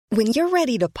When you're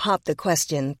ready to pop the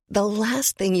question, the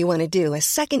last thing you want to do is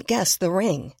second-guess the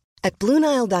ring. At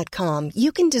BlueNile.com,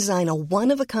 you can design a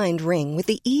one-of-a-kind ring with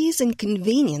the ease and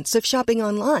convenience of shopping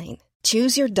online.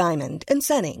 Choose your diamond and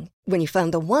setting. When you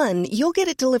find the one, you'll get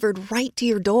it delivered right to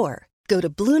your door. Go to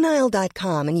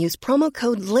BlueNile.com and use promo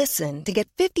code LISTEN to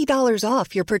get $50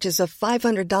 off your purchase of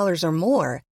 $500 or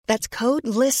more. That's code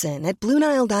LISTEN at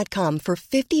BlueNile.com for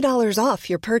 $50 off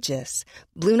your purchase.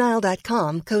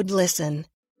 BlueNile.com, code LISTEN.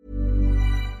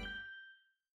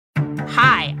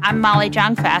 Hi, I'm Molly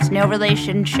Jong-Fast, no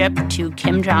relationship to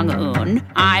Kim Jong-un.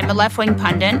 I'm a left-wing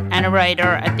pundit and a writer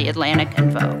at The Atlantic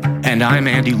and Vogue. And I'm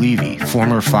Andy Levy,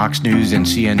 former Fox News and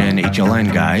CNN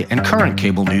HLN guy and current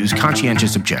cable news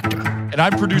conscientious objector. And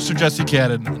I'm producer Jesse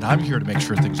Cannon, and I'm here to make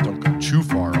sure things don't go too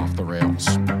far off the rails.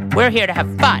 We're here to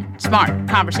have fun, smart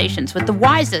conversations with the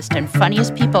wisest and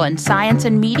funniest people in science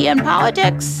and media and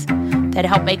politics that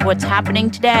help make what's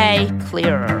happening today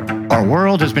clearer. Our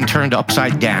world has been turned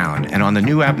upside down, and on the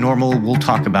new Abnormal, we'll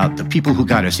talk about the people who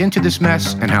got us into this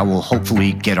mess and how we'll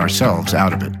hopefully get ourselves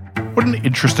out of it. What an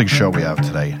interesting show we have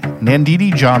today.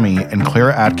 Nandini Jami and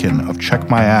Claire Atkin of Check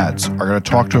My Ads are going to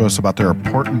talk to us about their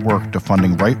important work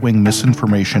defunding right-wing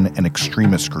misinformation and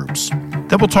extremist groups.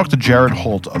 Then we'll talk to Jared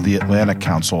Holt of the Atlantic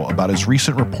Council about his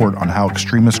recent report on how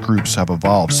extremist groups have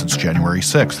evolved since January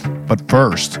 6th. But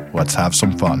first, let's have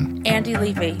some fun. Andy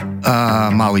Levy.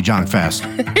 Molly Jong-Fast.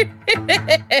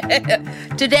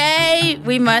 Today,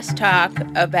 we must talk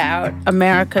about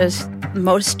America's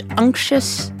most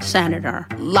unctuous senator,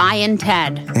 Lion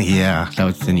Ted. Yeah, that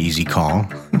was an easy call.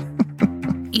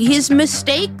 His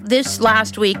mistake this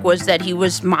last week was that he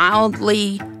was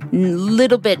mildly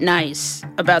little bit nice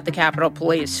about the Capitol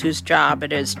Police, whose job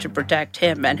it is to protect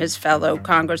him and his fellow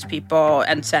congresspeople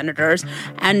and senators.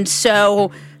 And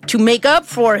so to make up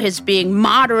for his being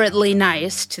moderately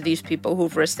nice to these people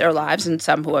who've risked their lives and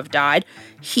some who have died,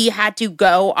 he had to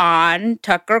go on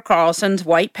Tucker Carlson's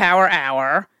White Power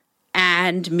Hour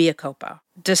and mea culpa.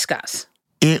 Discuss.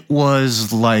 It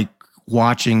was like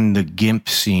watching the GIMP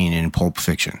scene in Pulp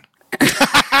Fiction.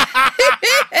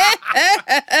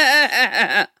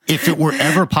 If it were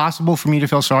ever possible for me to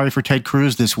feel sorry for Ted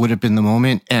Cruz, this would have been the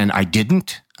moment, and I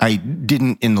didn't. I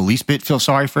didn't in the least bit feel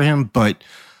sorry for him, but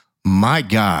my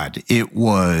God, it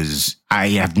was, I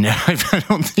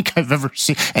don't think I've ever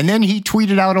seen. And then he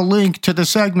tweeted out a link to the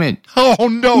segment. Oh,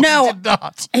 no, he did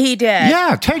not. He did.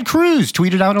 Yeah, Ted Cruz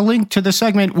tweeted out a link to the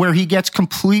segment where he gets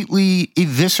completely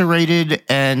eviscerated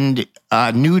and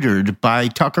neutered by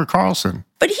Tucker Carlson.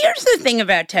 But here's the thing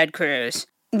about Ted Cruz.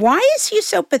 Why is he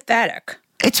so pathetic?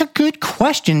 It's a good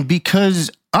question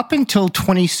because up until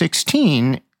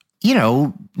 2016,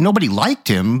 nobody liked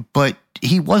him, but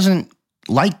he wasn't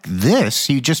like this.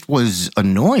 He just was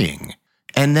annoying.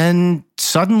 And then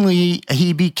suddenly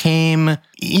he became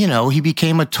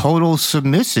a total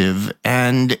submissive.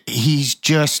 And he's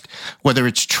just, whether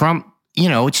it's Trump,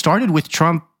 it started with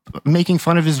Trump making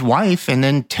fun of his wife and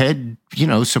then Ted,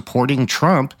 supporting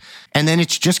Trump. And then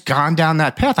it's just gone down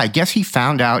that path. I guess he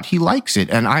found out he likes it.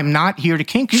 And I'm not here to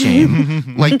kink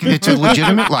shame. Like, it's a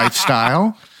legitimate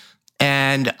lifestyle.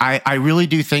 And I really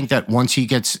do think that once he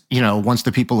gets, once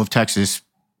the people of Texas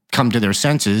come to their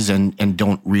senses and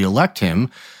don't reelect him,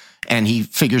 and he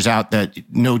figures out that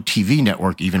no TV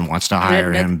network even wants to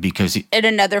hire him because in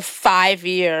another 5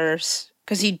 years,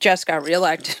 because he just got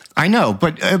reelected. I know,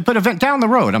 but down the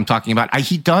road, I'm talking about,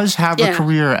 he does have a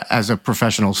career as a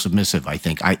professional submissive, I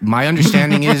think. My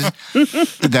understanding is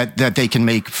that they can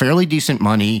make fairly decent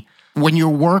money. When your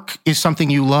work is something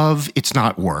you love, it's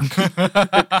not work. Here's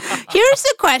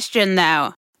the question,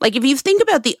 though. Like, if you think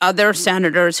about the other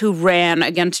senators who ran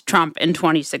against Trump in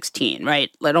 2016,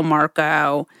 right? Little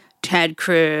Marco, Ted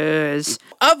Cruz,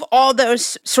 of all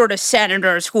those sort of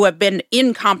senators who have been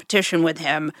in competition with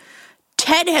him,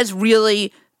 Ted has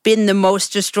really been the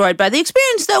most destroyed by the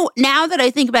experience, though now that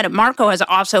I think about it, Marco has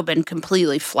also been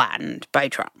completely flattened by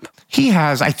Trump. He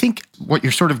has. I think what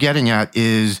you're sort of getting at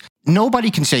is nobody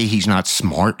can say he's not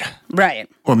smart. Right.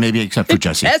 Or maybe except for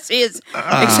Jesse. Jesse is,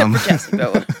 except for Jesse.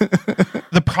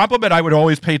 The compliment I would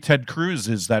always pay Ted Cruz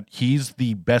is that he's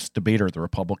the best debater the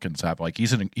Republicans have. Like,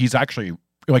 he's actually,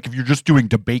 like, if you're just doing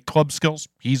debate club skills,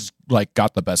 he's, like,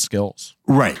 got the best skills.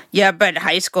 Right. Yeah, but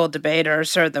high school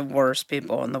debaters are the worst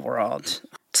people in the world.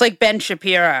 It's like Ben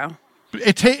Shapiro.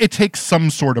 It takes some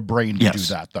sort of brain to do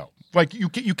that, though. Like, you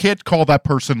can't call that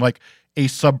person, like, a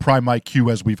subprime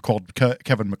IQ, as we've called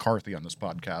Kevin McCarthy on this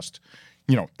podcast.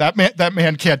 That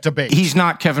man can't debate. He's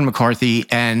not Kevin McCarthy.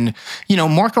 And,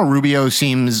 Marco Rubio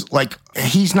seems like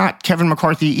he's not Kevin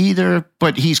McCarthy either,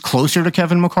 but he's closer to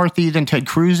Kevin McCarthy than Ted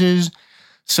Cruz is.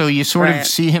 So you sort of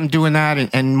see him doing that,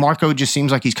 and Marco just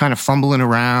seems like he's kind of fumbling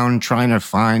around, trying to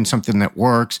find something that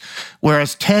works.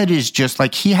 Whereas Ted is just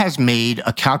like, he has made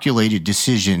a calculated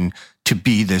decision to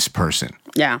be this person.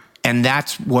 Yeah. And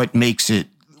that's what makes it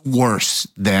worse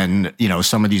than,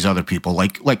 some of these other people.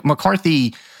 Like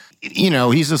McCarthy,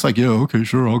 he's just like, yeah, okay,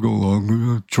 sure, I'll go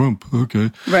along. Trump,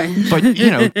 okay. Right. But,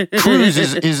 Cruz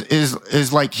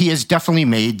is like, he has definitely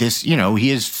made this, he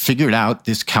has figured out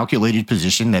this calculated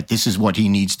position that this is what he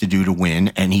needs to do to win,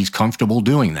 and he's comfortable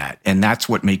doing that. And that's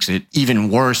what makes it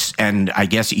even worse and I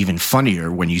guess even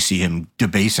funnier when you see him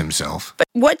debase himself. But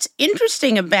what's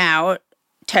interesting about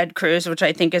Ted Cruz, which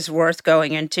I think is worth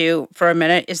going into for a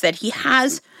minute, is that he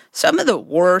has some of the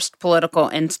worst political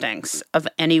instincts of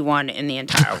anyone in the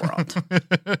entire world.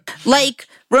 Like,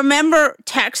 remember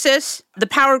Texas? The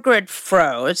power grid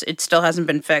froze. It still hasn't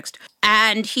been fixed.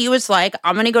 And he was like,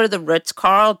 I'm going to go to the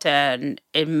Ritz-Carlton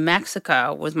in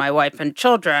Mexico with my wife and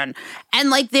children. And,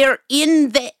 like, they're in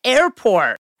the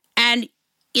airport. And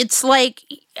it's like,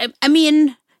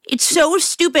 it's so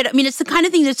stupid. it's the kind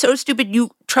of thing that's so stupid,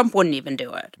 Trump wouldn't even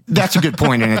do it. That's a good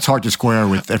point, and it's hard to square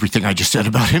with everything I just said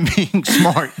about him being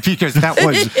smart, because that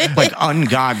was like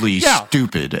ungodly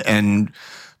stupid.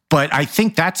 But I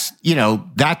think that's,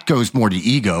 that goes more to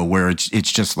ego, where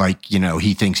it's just like,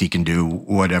 he thinks he can do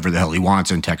whatever the hell he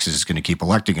wants, and Texas is going to keep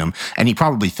electing him. And he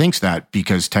probably thinks that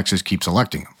because Texas keeps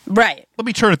electing him. Right. Let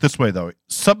me turn it this way, though.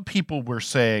 Some people were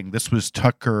saying this was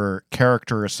Tucker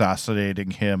character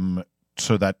assassinating him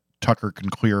so that Tucker can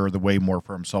clear the way more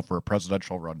for himself for a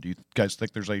presidential run. Do you guys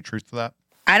think there's any truth to that?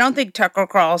 I don't think Tucker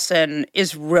Carlson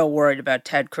is real worried about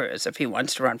Ted Cruz if he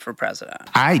wants to run for president.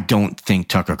 I don't think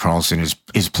Tucker Carlson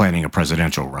is planning a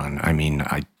presidential run.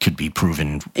 I could be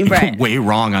proven way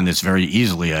wrong on this very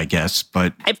easily, I guess.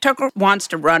 But if Tucker wants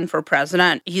to run for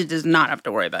president, he does not have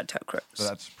to worry about Ted Cruz. So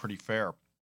that's pretty fair.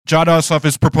 John Ossoff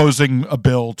is proposing a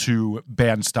bill to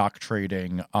ban stock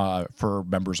trading for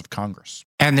members of Congress.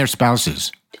 And their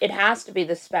spouses. It has to be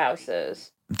the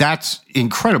spouses. That's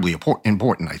incredibly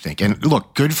important, I think. And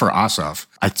look, good for Ossoff.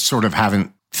 I sort of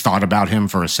haven't thought about him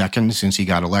for a second since he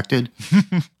got elected.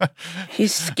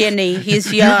 He's skinny.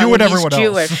 He's young. You and everyone he's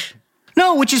Jewish. Else.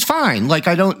 No, which is fine. Like,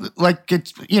 I don't, like,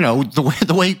 it's,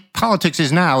 the way politics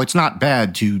is now, it's not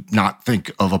bad to not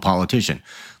think of a politician.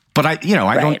 But I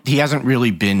don't, he hasn't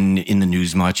really been in the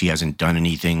news much. He hasn't done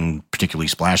anything particularly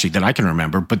splashy that I can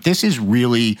remember. But this is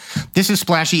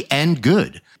splashy and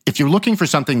good. If you're looking for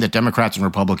something that Democrats and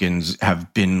Republicans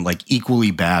have been like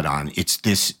equally bad on, it's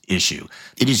this issue.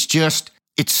 It is just,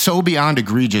 it's so beyond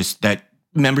egregious that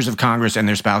members of Congress and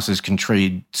their spouses can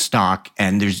trade stock,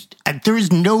 and there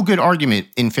is no good argument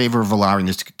in favor of allowing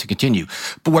this to continue.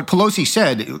 But what Pelosi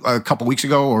said a couple weeks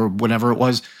ago, or whenever it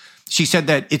was, she said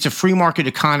that it's a free market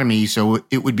economy, so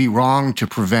it would be wrong to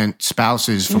prevent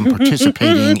spouses from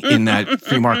participating in that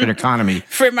free market economy.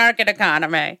 Free market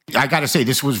economy. I got to say,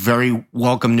 this was very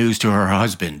welcome news to her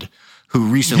husband, who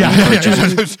recently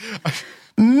purchased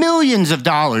millions of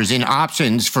dollars in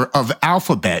options of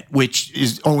Alphabet,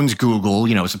 which owns Google.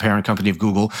 It's a parent company of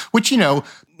Google, which,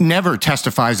 never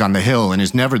testifies on the Hill and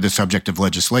is never the subject of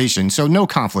legislation. So no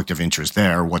conflict of interest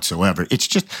there whatsoever. It's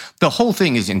just the whole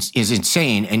thing is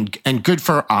insane, and good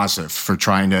for Ossoff for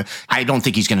trying to. I don't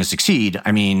think he's going to succeed.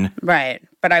 Right.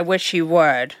 But I wish he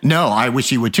would. No, I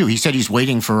wish he would too. He said he's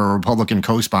waiting for a Republican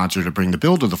co-sponsor to bring the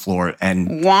bill to the floor,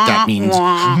 and that means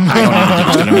I don't even think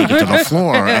he's going to make it to the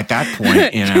floor at that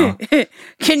point.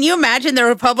 Can you imagine the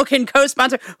Republican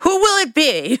co-sponsor? Who will it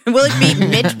be? Will it be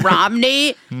Mitt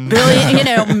Romney,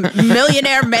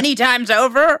 millionaire many times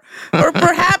over, or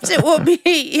perhaps it will be,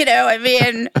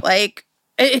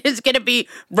 it's going to be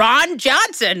Ron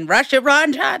Johnson, Russia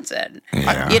Ron Johnson.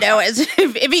 Yeah. As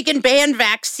if he can ban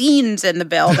vaccines in the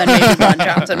bill, then maybe Ron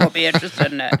Johnson will be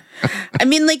interested in it.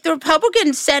 The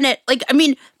Republican Senate,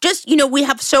 we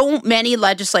have so many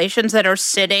legislations that are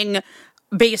sitting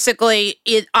basically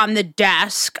on the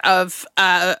desk of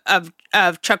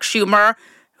Chuck Schumer,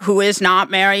 who is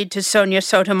not married to Sonia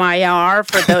Sotomayor,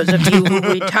 for those of you who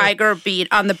read Tiger Beat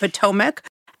on the Potomac.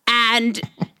 And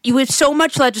you have so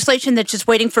much legislation that's just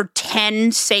waiting for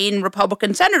 10 sane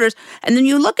Republican senators. And then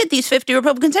you look at these 50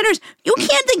 Republican senators, you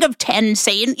can't think of 10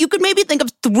 sane. You could maybe think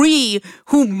of 3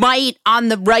 who might, on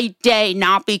the right day,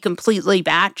 not be completely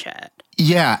batshit.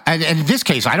 Yeah, and in this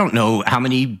case, I don't know how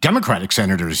many Democratic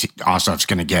senators Ossoff's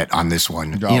going to get on this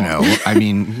one. No. You know, I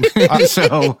mean,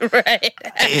 so Right.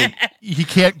 He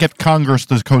can't get Congress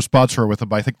to co-sponsor it with him,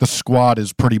 but I think the squad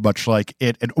is pretty much like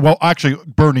it. And, well, actually,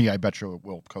 Bernie, I bet you,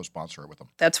 will co-sponsor it with him.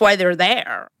 That's why they're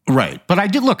there. right. But I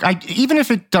did look. Even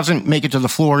if it doesn't make it to the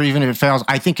floor, even if it fails,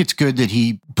 I think it's good that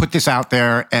he put this out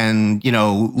there and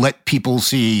let people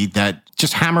see that.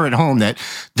 Just hammer it home that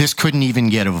this couldn't even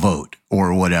get a vote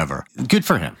or whatever. Good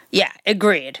for him. Yeah,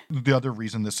 agreed. The other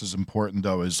reason this is important,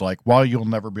 though, is like while you'll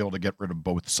never be able to get rid of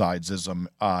both sidesism,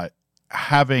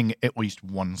 having at least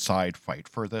one side fight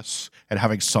for this and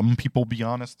having some people be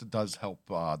honest does help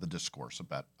the discourse a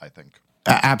bit, I think.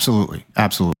 Absolutely.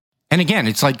 Absolutely. And again,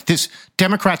 it's like this,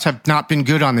 Democrats have not been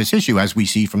good on this issue, as we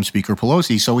see from Speaker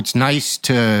Pelosi. So it's nice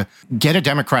to get a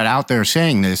Democrat out there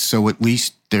saying this. So at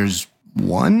least there's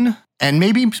one. And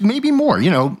maybe more,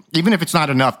 even if it's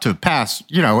not enough to pass,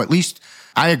 at least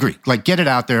I agree. Like, get it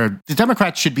out there. The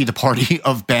Democrats should be the party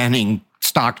of banning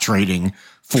stock trading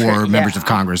for members of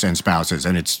Congress and spouses.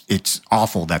 And it's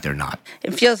awful that they're not.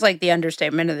 It feels like the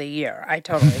understatement of the year. I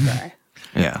totally agree.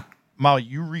 Yeah. Molly,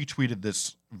 you retweeted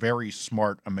this very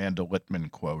smart Amanda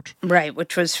Littman quote. Right,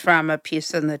 which was from a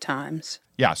piece in the Times.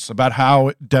 Yes, about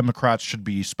how Democrats should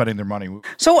be spending their money.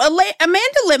 So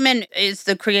Amanda Littman is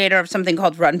the creator of something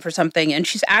called Run for Something, and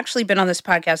she's actually been on this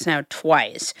podcast now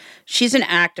twice. She's an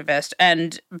activist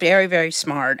and very, very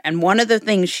smart. And one of the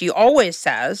things she always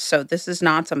says, so this is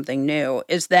not something new,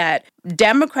 is that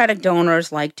Democratic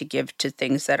donors like to give to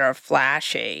things that are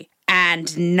flashy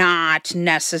and not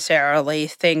necessarily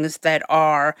things that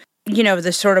are,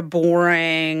 the sort of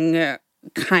boring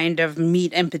kind of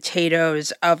meat and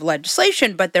potatoes of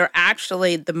legislation, but they're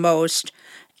actually the most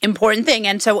important thing.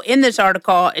 And so in this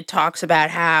article, it talks about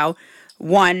how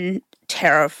one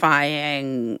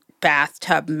terrifying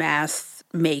bathtub meth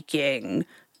making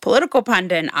political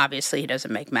pundit, obviously he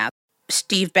doesn't make meth,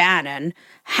 Steve Bannon,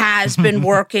 has been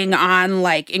working on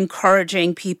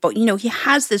encouraging people. He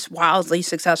has this wildly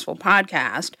successful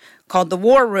podcast called The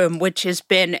War Room, which has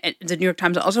been, the New York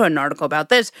Times also had an article about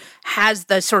this, has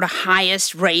the sort of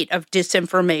highest rate of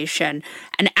disinformation.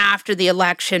 And after the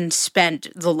election, spent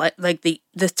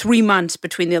the 3 months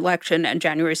between the election and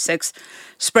January 6th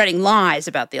spreading lies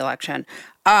about the election.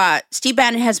 Steve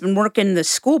Bannon has been working the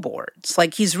school boards.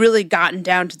 He's really gotten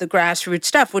down to the grassroots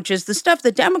stuff, which is the stuff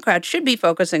that Democrats should be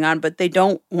focusing on, but they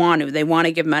don't want to. They want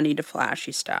to give money to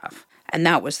flashy stuff. And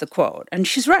that was the quote. And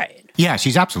she's right. Yeah,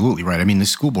 she's absolutely right. I mean, the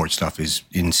school board stuff is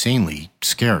insanely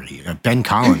scary. Ben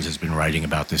Collins has been writing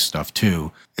about this stuff,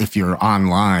 too. If you're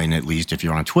online, at least if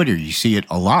you're on Twitter, you see it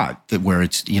a lot, where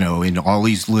it's, in all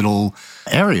these little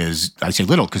areas. I say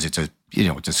little because it's a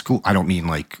school. I don't mean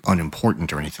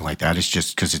unimportant or anything like that. It's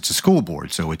just because it's a school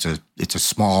board. So it's a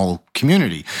small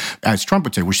community. As Trump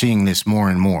would say, we're seeing this more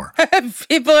and more.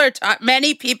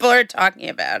 Many people are talking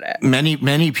about it.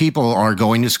 Many people are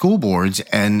going to school boards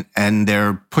and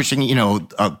they're pushing,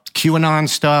 QAnon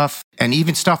stuff and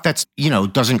even stuff that's,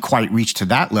 doesn't quite reach to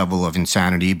that level of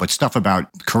insanity, but stuff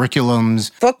about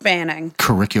curriculums. Book banning.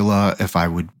 Curricula, if I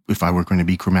were going to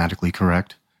be grammatically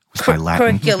correct. Was my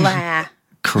Latin.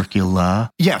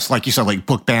 Curricula. Yes, like you said,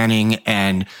 book banning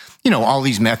and, all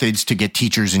these methods to get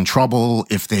teachers in trouble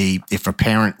if a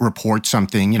parent reports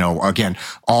something, again,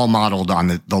 all modeled on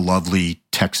the lovely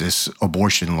Texas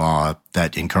abortion law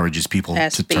that encourages people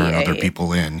SBA. To turn other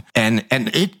people in. And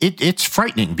it's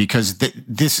frightening because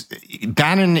this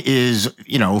Bannon is,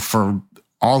 for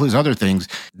all his other things,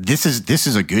 this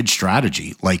is a good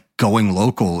strategy. Going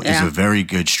local is a very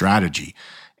good strategy.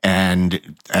 And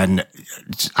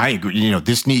I agree,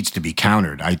 this needs to be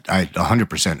countered. I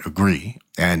 100% agree.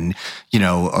 And,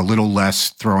 a little less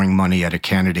throwing money at a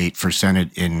candidate for Senate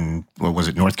in,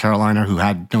 North Carolina, who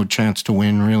had no chance to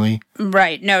win, really?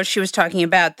 Right. No, she was talking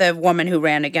about the woman who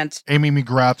ran against... Amy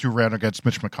McGrath, who ran against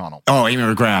Mitch McConnell. Oh, Amy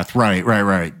McGrath.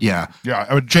 Right. Yeah.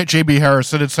 Yeah. J.B.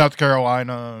 Harrison in South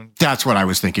Carolina. That's what I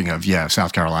was thinking of. Yeah,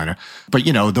 South Carolina. But,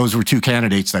 those were two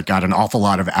candidates that got an awful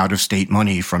lot of out-of-state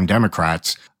money from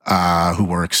Democrats. Who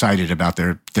were excited about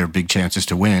their big chances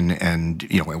to win. And,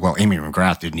 Amy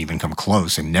McGrath didn't even come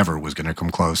close and never was going to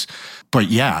come close. But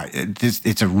yeah,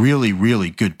 it's a really, really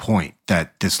good point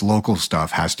that this local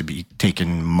stuff has to be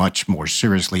taken much more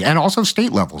seriously, and also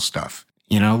state level stuff,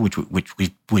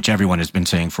 which everyone has been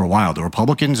saying for a while. The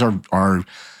Republicans are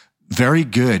very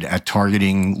good at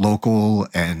targeting local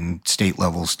and state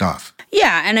level stuff.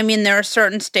 Yeah, and I mean, there are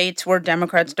certain states where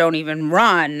Democrats don't even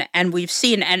run, and we've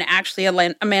seen, and actually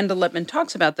Amanda Littman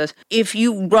talks about this, if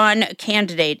you run a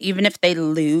candidate, even if they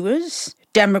lose,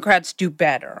 Democrats do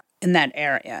better in that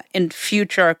area in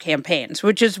future campaigns,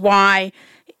 which is why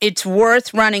it's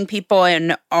worth running people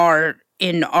in R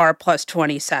plus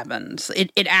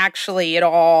 27s. It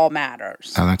all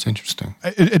matters. Oh, that's interesting.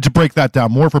 To break that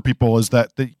down more for people is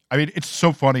that it's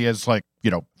so funny as like,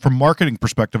 from marketing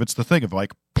perspective, it's the thing of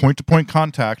like point-to-point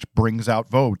contact brings out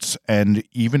votes. And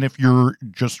even if you're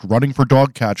just running for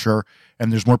dog catcher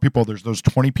and there's more people, there's those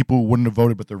 20 people who wouldn't have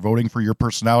voted, but they're voting for your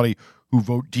personality who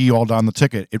vote D all down the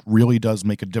ticket. It really does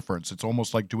make a difference. It's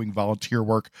almost like doing volunteer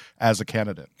work as a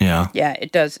candidate. Yeah. Yeah,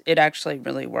 it does. It actually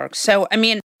really works. So,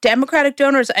 Democratic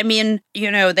donors,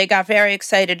 they got very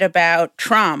excited about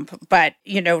Trump, but,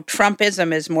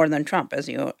 Trumpism is more than Trump,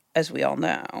 as we all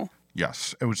know.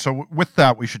 Yes. So with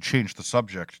that, we should change the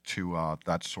subject to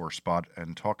that sore spot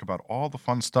and talk about all the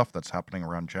fun stuff that's happening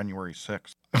around January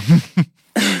 6th.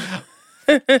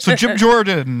 So Jim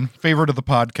Jordan, favorite of the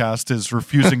podcast, is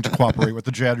refusing to cooperate with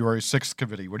the January 6th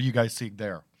committee. What are you guys seeing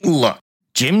there? Look,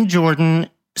 Jim Jordan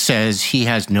says he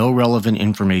has no relevant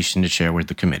information to share with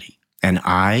the committee. And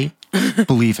I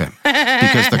believe him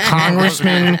because the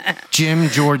Congressman Jim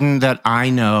Jordan that I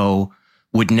know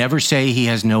would never say he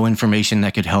has no information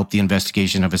that could help the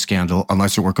investigation of a scandal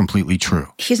unless it were completely true.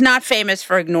 He's not famous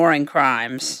for ignoring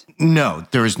crimes. No,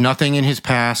 there is nothing in his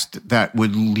past that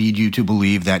would lead you to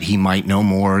believe that he might know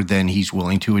more than he's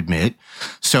willing to admit.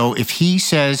 So if he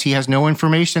says he has no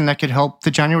information that could help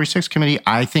the January 6th committee,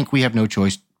 I think we have no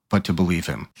choice but to believe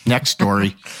him. Next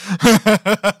story.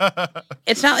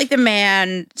 It's not like the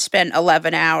man spent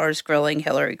 11 hours grilling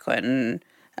Hillary Clinton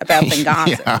about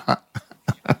Benghazi. Yeah.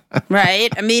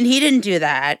 Right? He didn't do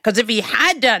that. Because if he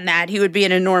had done that, he would be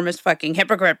an enormous fucking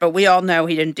hypocrite. But we all know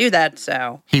he didn't do that,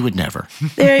 so. He would never.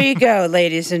 There you go,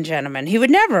 ladies and gentlemen. He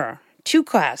would never. Too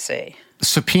classy.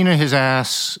 Subpoena his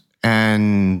ass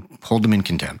and hold him in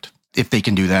contempt. If they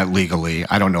can do that legally,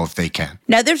 I don't know if they can.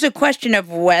 Now, there's a question of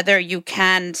whether you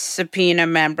can subpoena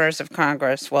members of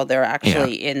Congress while they're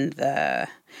actually in the...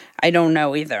 I don't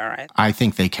know either. I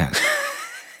think they can.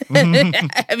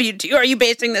 Are you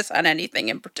basing this on anything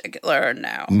in particular or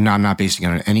no? No, I'm not basing it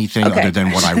on anything other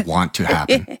than what I want to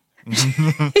happen.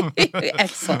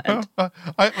 Excellent.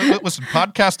 Listen,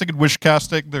 podcasting and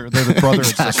wishcasting, they're the brother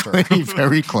exactly. and sister.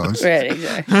 Very close. Right,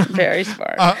 exactly. Very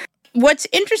smart. What's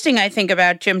interesting, I think,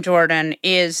 about Jim Jordan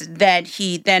is that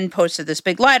he then posted this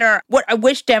big letter. What I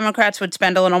wish Democrats would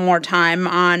spend a little more time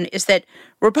on is that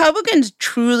Republicans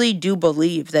truly do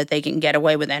believe that they can get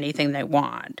away with anything they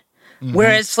want. Mm-hmm.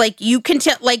 Whereas, you can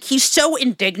tell, he's so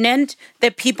indignant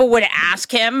that people would ask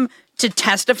him to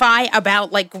testify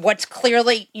about, what's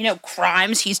clearly,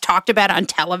 crimes he's talked about on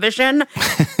television.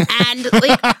 And,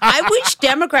 I wish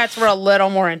Democrats were a little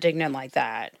more indignant like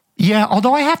that. Yeah,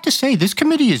 although I have to say, this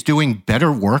committee is doing better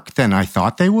work than I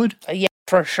thought they would. Yeah,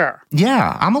 for sure.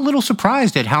 Yeah, I'm a little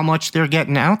surprised at how much they're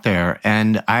getting out there.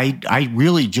 And I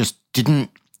really just didn't,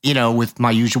 with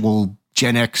my usual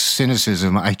Gen X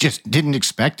cynicism, I just didn't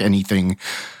expect anything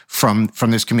from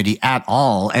this committee at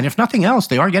all. And if nothing else,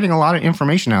 they are getting a lot of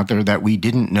information out there that we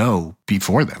didn't know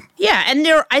before them. Yeah, and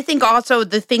I think also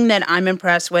the thing that I'm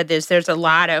impressed with is there's a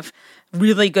lot of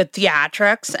really good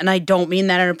theatrics, and I don't mean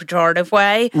that in a pejorative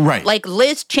way. Right. Like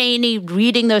Liz Cheney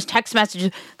reading those text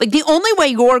messages. The only way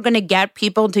you're going to get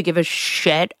people to give a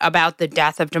shit about the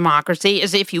death of democracy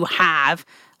is if you have,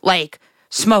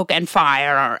 smoke and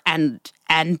fire, and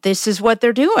this is what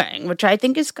they're doing, which I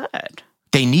think is good.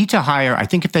 They need to hire, I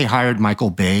think if they hired Michael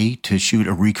Bay to shoot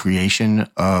a recreation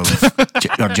of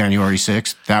January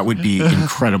 6th, that would be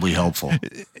incredibly helpful.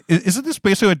 Isn't this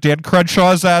basically what Dan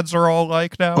Crenshaw's ads are all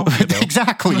like now?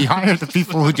 Exactly. Hire the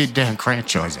people who did Dan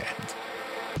Crenshaw's ads.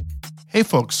 Hey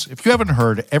folks, if you haven't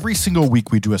heard, every single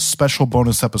week we do a special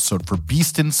bonus episode for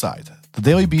Beast Inside, the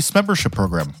Daily Beast membership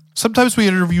program. Sometimes we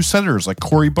interview senators like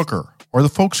Cory Booker, or the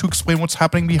folks who explain what's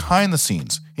happening behind the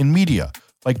scenes in media,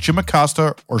 like Jim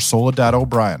Acosta or Soledad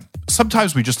O'Brien.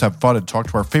 Sometimes we just have fun and talk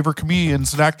to our favorite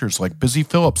comedians and actors like Busy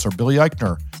Phillips or Billy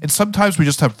Eichner. And sometimes we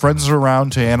just have friends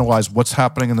around to analyze what's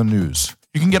happening in the news.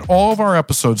 You can get all of our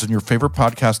episodes in your favorite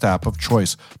podcast app of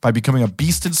choice by becoming a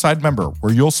Beast Inside member,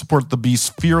 where you'll support the Beast's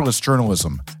fearless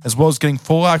journalism, as well as getting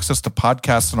full access to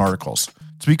podcasts and articles.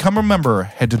 To become a member,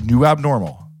 head to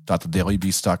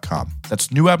newabnormal.thedailybeast.com. That's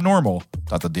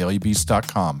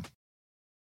newabnormal.thedailybeast.com.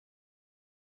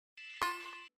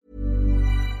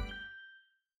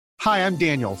 Hi, I'm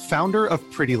Daniel, founder of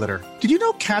Pretty Litter. Did you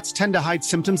know cats tend to hide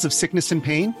symptoms of sickness and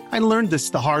pain? I learned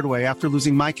this the hard way after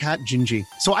losing my cat, Gingy.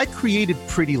 So I created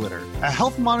Pretty Litter, a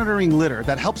health monitoring litter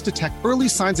that helps detect early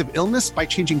signs of illness by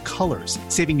changing colors,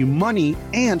 saving you money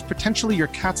and potentially your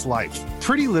cat's life.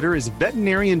 Pretty Litter is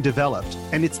veterinarian developed,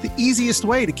 and it's the easiest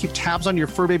way to keep tabs on your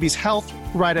fur baby's health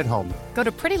right at home. Go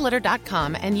to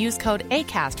prettylitter.com and use code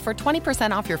ACAST for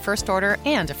 20% off your first order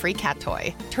and a free cat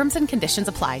toy. Terms and conditions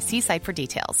apply. See site for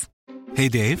details. Hey,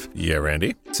 Dave. Yeah,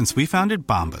 Randy. Since we founded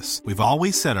Bombas, we've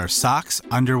always said our socks,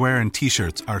 underwear, and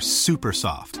T-shirts are super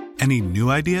soft. Any new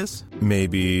ideas?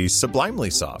 Maybe sublimely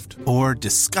soft. Or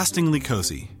disgustingly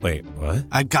cozy. Wait, what?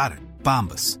 I got it.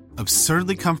 Bombas.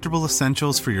 Absurdly comfortable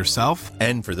essentials for yourself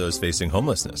and for those facing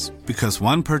homelessness. Because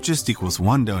one purchased equals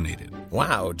one donated.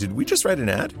 Wow, did we just write an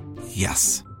ad?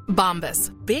 Yes.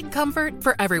 Bombas. Big comfort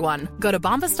for everyone. Go to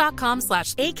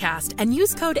bombas.com/ACAST and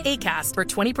use code ACAST for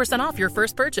 20% off your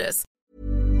first purchase.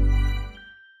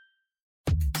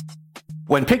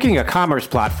 When picking a commerce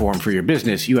platform for your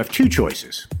business, you have two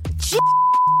choices.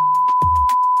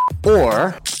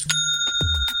 Or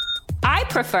I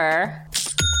prefer.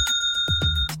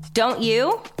 Don't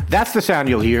you? That's the sound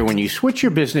you'll hear when you switch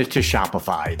your business to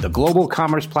Shopify, the global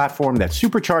commerce platform that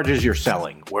supercharges your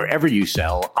selling wherever you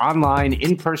sell, online,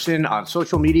 in person, on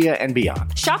social media, and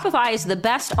beyond. Shopify is the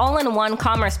best all-in-one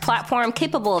commerce platform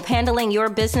capable of handling your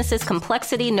business's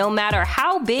complexity no matter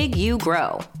how big you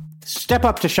grow. Step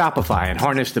up to Shopify and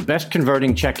harness the best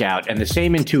converting checkout and the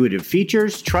same intuitive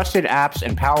features, trusted apps,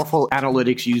 and powerful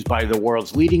analytics used by the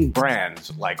world's leading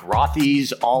brands like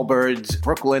Rothy's, Allbirds,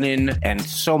 Brooklinen, and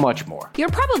so much more. You're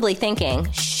probably thinking,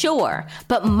 sure,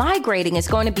 but migrating is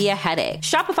going to be a headache.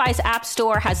 Shopify's App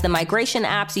Store has the migration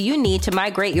apps you need to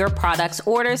migrate your products,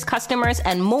 orders, customers,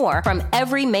 and more from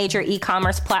every major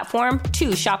e-commerce platform to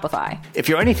Shopify. If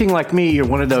you're anything like me, you're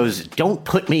one of those don't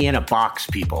put me in a box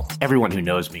people. Everyone who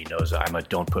knows me knows I'm a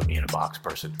don't put me in a box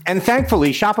person. And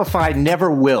thankfully, Shopify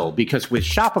never will, because with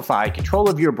Shopify, control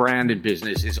of your brand and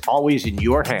business is always in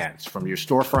your hands, from your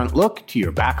storefront look to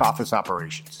your back office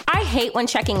operations. I hate when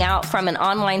checking out from an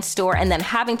online store and then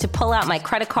having to pull out my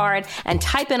credit card and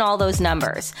type in all those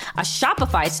numbers. A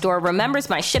Shopify store remembers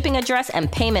my shipping address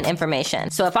and payment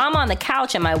information. So if I'm on the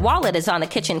couch and my wallet is on the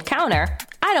kitchen counter,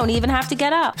 I don't even have to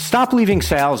get up. Stop leaving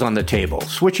sales on the table.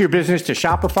 Switch your business to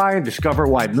Shopify and discover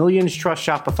why millions trust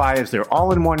Shopify as their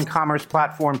all-in-one commerce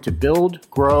platform to build,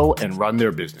 grow, and run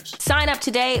their business. Sign up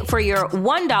today for your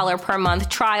 $1 per month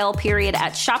trial period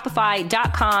at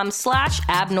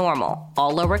shopify.com/abnormal,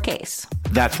 all lowercase.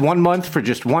 That's 1 month for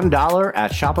just $1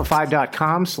 at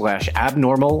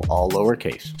shopify.com/abnormal, all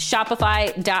lowercase.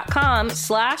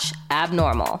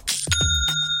 Shopify.com/abnormal.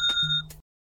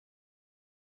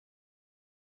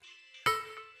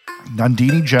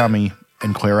 Nandini Jami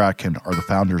and Claire Atkin are the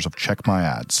founders of Check My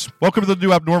Ads. Welcome to the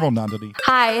New Abnormal, Nandini.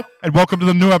 Hi. And welcome to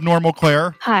the New Abnormal,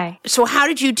 Claire. Hi. So how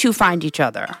did you two find each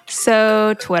other?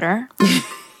 So Twitter.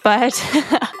 But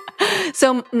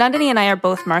so Nandini and I are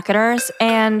both marketers,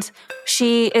 and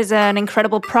she is an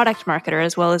incredible product marketer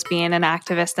as well as being an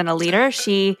activist and a leader.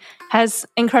 She has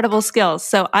incredible skills.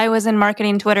 So I was in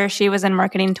marketing Twitter. She was in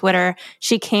marketing Twitter.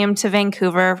 She came to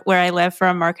Vancouver, where I live, for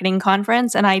a marketing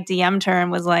conference, and I DM'd her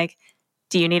and was like,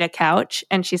 do you need a couch?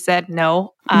 And she said,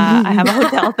 no, I have a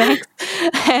hotel, thanks.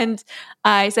 And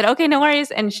I said, okay, no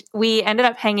worries. And we ended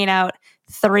up hanging out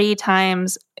 3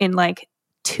 times in like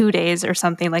 2 days or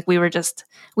something. Like we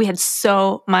had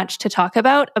so much to talk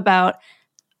about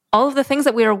all of the things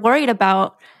that we were worried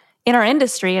about in our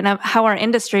industry and how our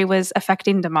industry was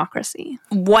affecting democracy.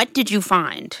 What did you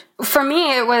find? For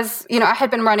me, it was, I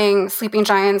had been running Sleeping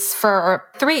Giants for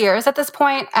 3 years at this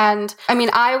point. And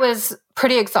I was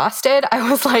pretty exhausted.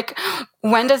 I was like,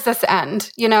 when does this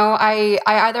end? I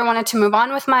either wanted to move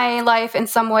on with my life in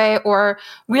some way or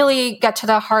really get to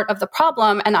the heart of the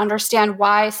problem and understand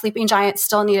why Sleeping Giants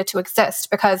still needed to exist,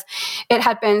 because it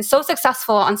had been so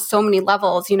successful on so many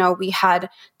levels. We had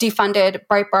defunded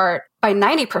Breitbart by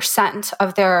 90%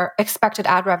 of their expected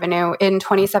ad revenue in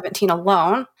 2017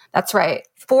 alone. That's right.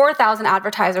 4,000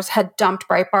 advertisers had dumped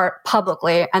Breitbart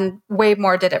publicly, and way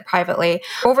more did it privately.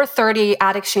 Over 30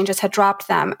 ad exchanges had dropped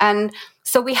them. And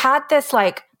so we had this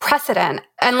precedent,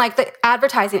 and the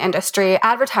advertising industry,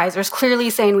 advertisers clearly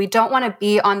saying we don't want to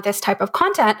be on this type of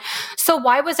content. So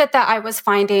why was it that I was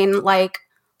finding the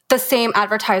same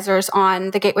advertisers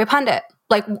on the Gateway Pundit?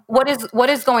 What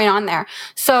is going on there?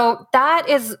 So that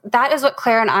is what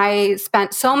Claire and I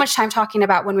spent so much time talking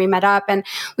about when we met up, and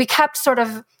we kept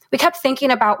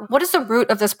thinking about, what is the root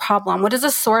of this problem? What is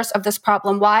the source of this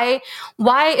problem? Why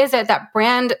is it that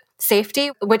brand safety,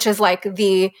 which is like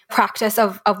the practice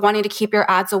of wanting to keep your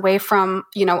ads away from,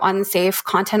 unsafe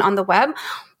content on the web.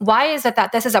 Why is it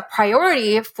that this is a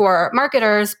priority for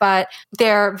marketers, but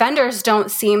their vendors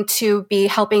don't seem to be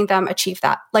helping them achieve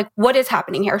that? Like, what is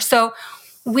happening here? So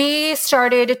we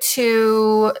started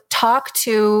to talk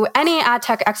to any ad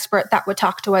tech expert that would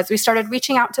talk to us. We started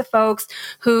reaching out to folks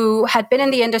who had been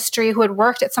in the industry, who had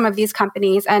worked at some of these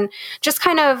companies, and just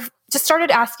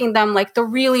started asking them like the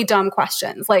really dumb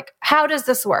questions, like, how does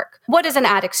this work? What is an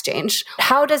ad exchange?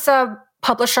 How does a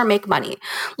publisher make money?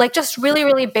 Like, just really,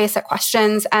 really basic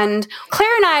questions. And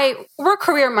Claire and I, we're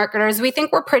career marketers. We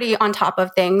think we're pretty on top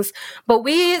of things, but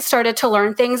we started to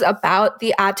learn things about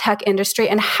the ad tech industry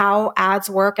and how ads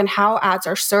work and how ads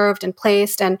are served and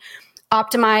placed and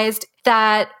optimized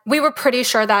that we were pretty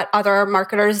sure that other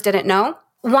marketers didn't know.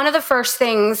 One of the first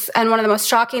things and one of the most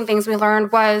shocking things we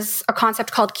learned was a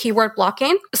concept called keyword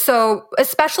blocking. So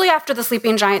especially after the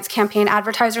Sleeping Giants campaign,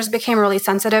 advertisers became really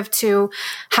sensitive to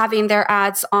having their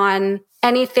ads on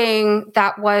anything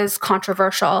that was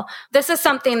controversial. This is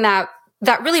something that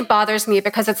really bothers me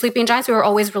because at Sleeping Giants, we were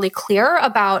always really clear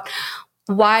about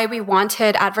why we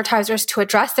wanted advertisers to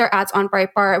address their ads on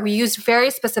Breitbart. We used very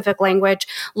specific language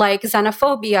like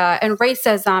xenophobia and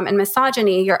racism and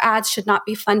misogyny. Your ads should not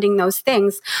be funding those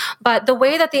things. But the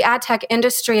way that the ad tech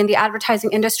industry and the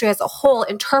advertising industry as a whole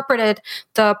interpreted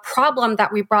the problem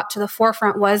that we brought to the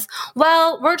forefront was,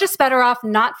 well, we're just better off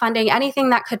not funding anything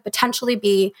that could potentially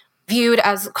be viewed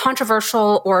as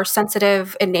controversial or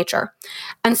sensitive in nature.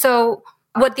 And so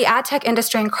what the ad tech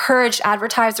industry encouraged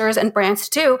advertisers and brands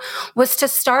to do was to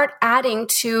start adding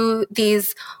to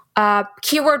these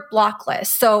keyword block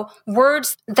lists. So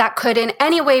words that could in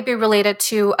any way be related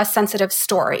to a sensitive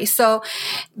story. So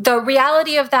the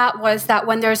reality of that was that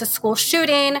when there's a school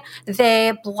shooting,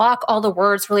 they block all the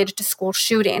words related to school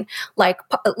shooting. Like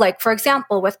for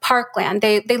example, with Parkland,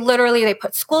 they literally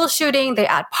put school shooting, they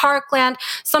add Parkland.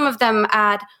 Some of them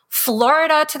add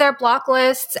Florida to their block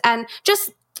lists, and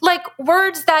just like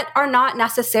words that are not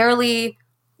necessarily,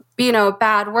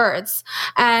 bad words.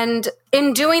 And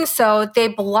in doing so, they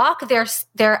block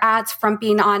their ads from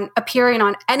appearing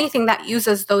on anything that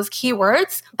uses those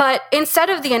keywords. But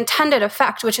instead of the intended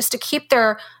effect, which is to keep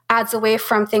their ads away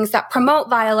from things that promote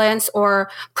violence or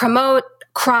promote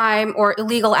crime or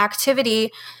illegal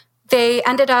activity, they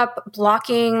ended up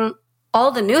blocking all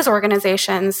the news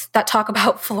organizations that talk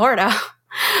about Florida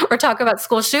or talk about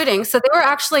school shootings. So they were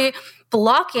actually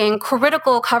blocking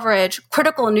critical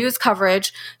news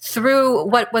coverage through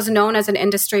what was known as an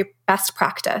industry best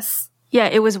practice. Yeah,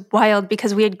 it was wild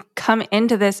because we had come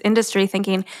into this industry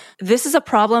thinking this is a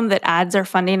problem that ads are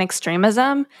funding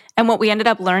extremism. And what we ended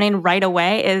up learning right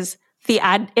away is the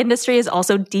ad industry is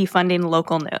also defunding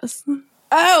local news.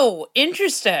 Oh,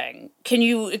 interesting. Can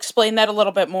you explain that a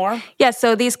little bit more? Yeah,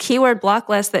 so these keyword block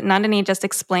lists that Nandini just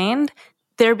explained,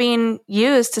 they're being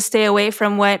used to stay away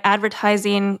from what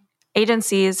advertising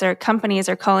agencies or companies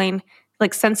are calling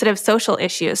like sensitive social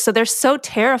issues. So they're so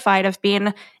terrified of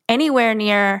being anywhere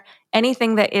near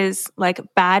anything that is like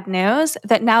bad news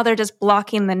that now they're just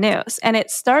blocking the news. And it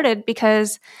started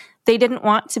because they didn't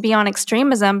want to be on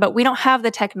extremism, but we don't have the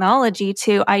technology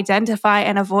to identify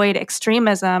and avoid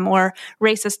extremism or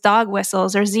racist dog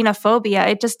whistles or xenophobia.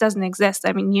 It just doesn't exist.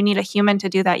 I mean, you need a human to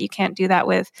do that. You can't do that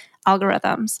with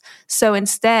algorithms. So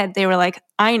instead, they were like,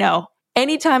 I know,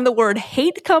 anytime the word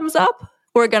hate comes up,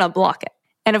 we're going to block it.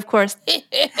 And of course,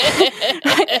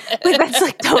 that's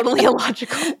like totally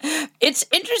illogical. It's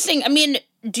interesting. I mean,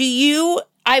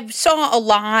 I saw a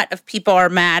lot of people are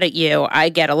mad at you. I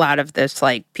get a lot of this,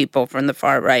 like people from the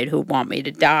far right who want me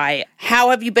to die. How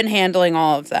have you been handling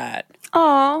all of that?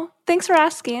 Oh, thanks for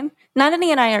asking. Nandini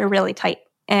and I are really tight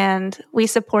and we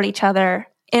support each other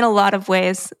in a lot of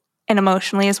ways, and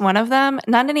emotionally is one of them.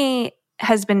 Nandini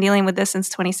has been dealing with this since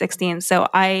 2016. So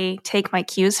I take my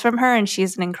cues from her, and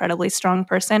she's an incredibly strong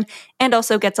person and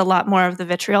also gets a lot more of the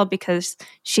vitriol because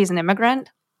she's an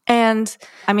immigrant. And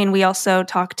I mean, we also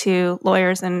talk to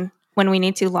lawyers and when we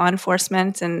need to, law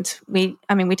enforcement. And we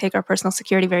take our personal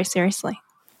security very seriously.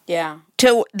 Yeah.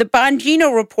 So the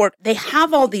Bongino report, they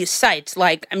have all these sites.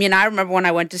 Like, I mean, I remember when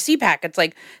I went to CPAC, it's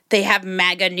like they have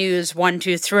MAGA News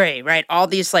 123, right? All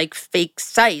these like fake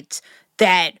sites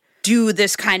that do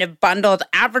this kind of bundled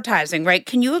advertising, right?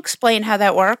 Can you explain how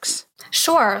that works?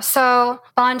 Sure. So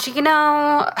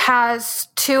Bongino has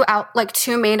two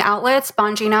main outlets,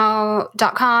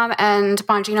 Bongino.com and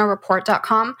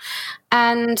BonginoReport.com.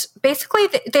 And basically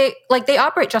they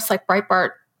operate just like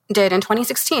Breitbart did in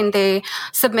 2016. They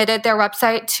submitted their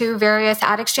website to various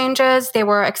ad exchanges. They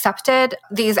were accepted.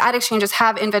 These ad exchanges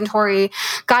have inventory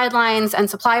guidelines and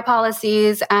supply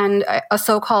policies and a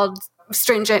so-called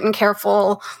stringent and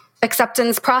careful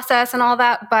acceptance process and all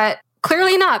that, but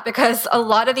clearly not, because a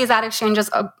lot of these ad exchanges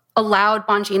allowed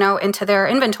Bongino into their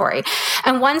inventory.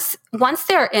 And once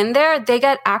they're in there, they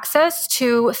get access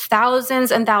to thousands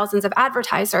and thousands of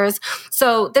advertisers.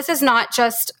 So this is not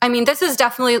just, this is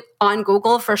definitely on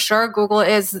Google for sure. Google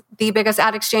is the biggest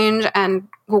ad exchange, and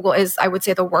Google is, I would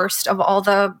say, the worst of all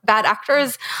the bad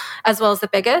actors, as well as the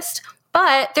biggest.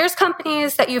 But there's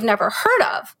companies that you've never heard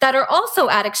of that are also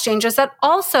ad exchanges that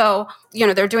also,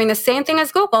 they're doing the same thing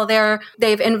as Google.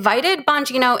 They've invited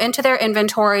Bongino into their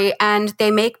inventory, and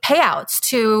they make payouts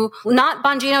to not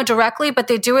Bongino directly, but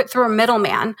they do it through a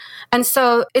middleman. And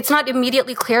so it's not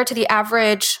immediately clear to the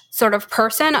average sort of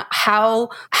person how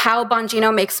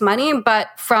Bongino makes money. But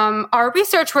from our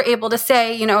research, we're able to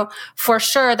say, for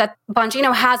sure that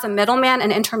Bongino has a middleman,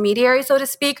 an intermediary, so to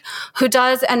speak, who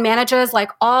does and manages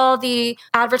like all the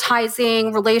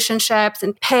advertising relationships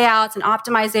and payouts and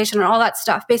optimization and all that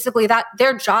stuff. Basically, that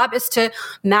their job is to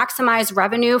maximize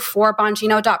revenue for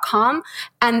Bongino.com,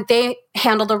 and they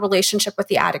handle the relationship with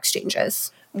the ad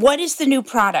exchanges. What is the new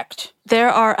product? There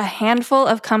are a handful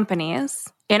of companies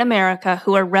in America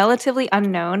who are relatively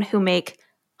unknown, who make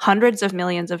hundreds of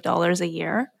millions of dollars a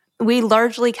year. We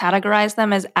largely categorize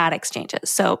them as ad exchanges.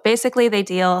 So basically they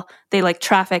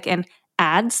traffic in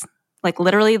ads, like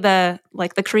literally the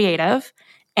creative,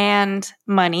 and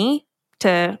money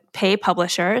to pay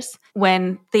publishers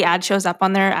when the ad shows up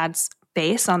on their ad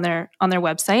space on their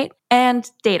website, and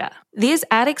data. These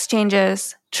ad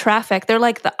exchanges traffic, they're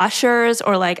like the ushers,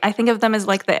 or I think of them as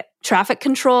like the traffic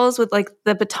controls with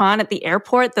the baton at the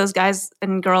airport, those guys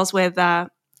and girls with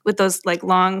those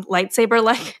long lightsaber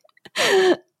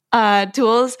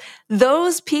tools.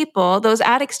 Those people, those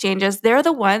ad exchanges, they're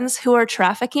the ones who are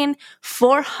trafficking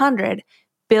 $400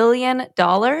 billion.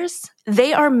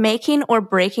 They are making or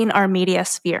breaking our media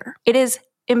sphere. It is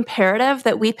imperative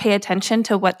that we pay attention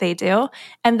to what they do.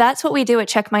 And that's what we do at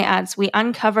Check My Ads. We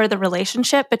uncover the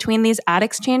relationship between these ad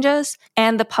exchanges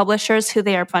and the publishers who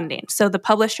they are funding. So the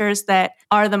publishers that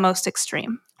are the most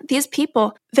extreme. These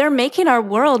people, they're making our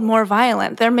world more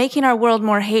violent. They're making our world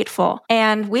more hateful.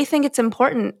 And we think it's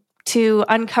important to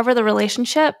uncover the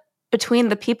relationship between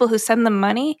the people who send them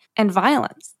money and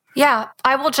violence. Yeah,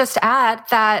 I will just add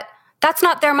that that's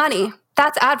not their money.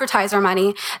 That's advertiser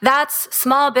money. That's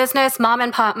small business, mom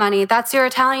and pop money. That's your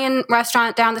Italian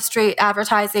restaurant down the street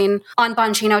advertising on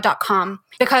Bongino.com.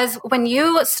 Because when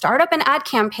you start up an ad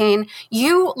campaign,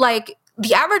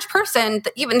 the average person,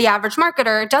 even the average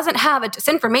marketer, doesn't have a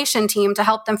disinformation team to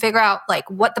help them figure out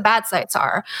what the bad sites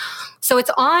are. So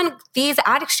it's on these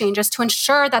ad exchanges to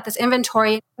ensure that this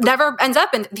inventory never ends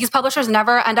up in, these publishers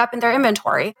never end up in their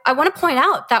inventory. I want to point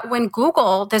out that when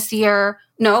Google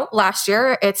last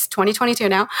year, it's 2022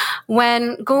 now,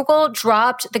 when Google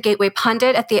dropped the Gateway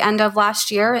Pundit at the end of last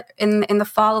year, in the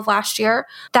fall of last year,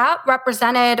 that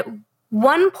represented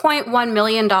 $1.1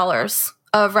 million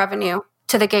of revenue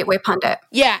to the Gateway Pundit.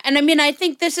 Yeah, and I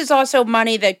think this is also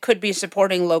money that could be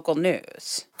supporting local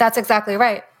news. That's exactly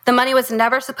right. The money was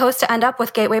never supposed to end up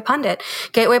with Gateway Pundit.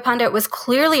 Gateway Pundit was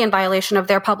clearly in violation of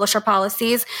their publisher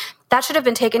policies. That should have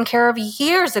been taken care of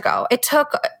years ago. It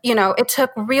took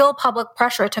real public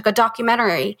pressure. It took a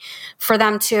documentary for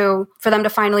them to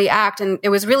finally act, and it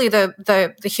was really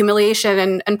the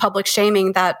humiliation and public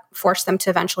shaming that forced them to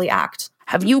eventually act.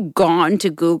 Have you gone to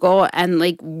Google and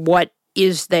what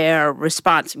is their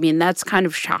response? That's kind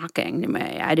of shocking to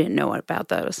me. I didn't know about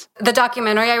those. The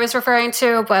documentary I was referring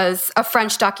to was a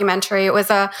French documentary. It was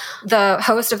the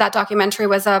host of that documentary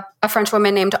was a French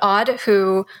woman named Aude,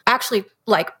 who actually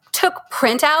took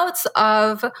printouts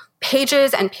of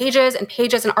pages and pages and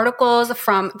pages and articles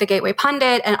from the Gateway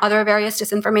Pundit and other various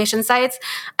disinformation sites.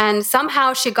 And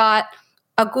somehow she got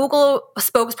a Google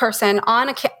spokesperson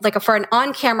for an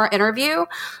on-camera interview,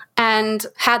 and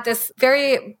had this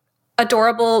very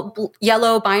adorable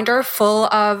yellow binder full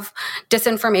of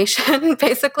disinformation,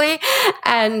 basically.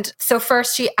 And so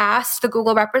first she asked the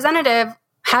Google representative,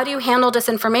 how do you handle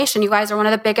disinformation? You guys are one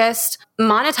of the biggest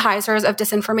monetizers of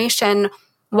disinformation.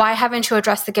 Why haven't you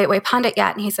addressed the Gateway Pundit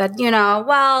yet? And he said,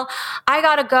 well, I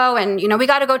got to go and, we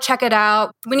got to go check it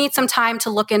out. We need some time to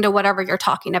look into whatever you're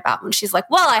talking about. And she's like,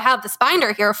 well, I have this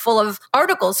binder here full of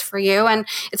articles for you. And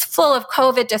it's full of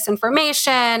COVID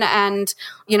disinformation and,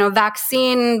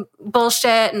 vaccine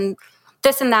bullshit and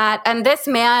this and that. And this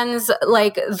man's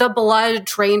the blood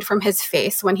drained from his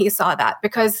face when he saw that,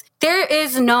 because there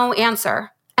is no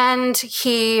answer. And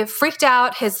he freaked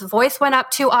out. His voice went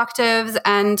up 2 octaves,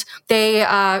 and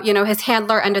his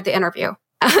handler ended the interview.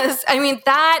 I mean,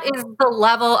 that is the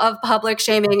level of public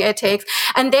shaming it takes.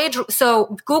 And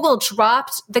so Google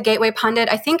dropped the Gateway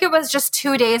Pundit. I think it was just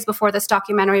 2 days before this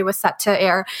documentary was set to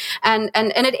air. And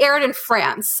it aired in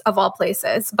France, of all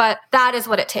places. But that is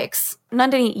what it takes.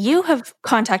 Nandini, you have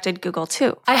contacted Google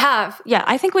too. I have. Yeah,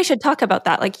 I think we should talk about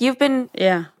that. Like, you've been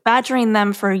badgering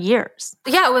them for years.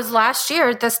 Yeah, it was last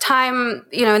year. This time,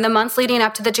 in the months leading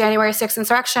up to the January 6th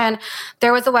insurrection,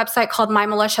 there was a website called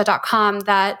mymilitia.com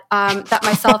that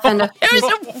myself and there's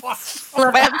a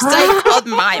website called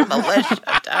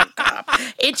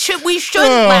mymilitia.com. We should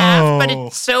laugh, but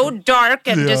it's so dark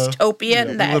and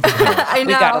dystopian that I know.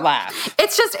 We gotta laugh.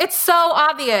 It's so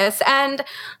obvious. And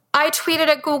I tweeted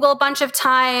at Google a bunch of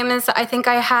times. I think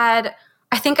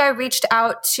I reached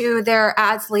out to their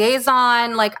ads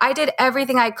liaison. Like, I did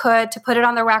everything I could to put it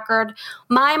on the record.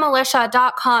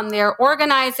 mymilitia.com, they're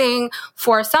organizing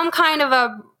for some kind of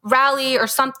a rally or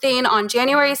something on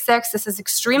January 6th. This is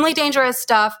extremely dangerous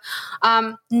stuff.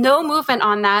 No movement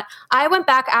on that. I went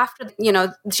back after,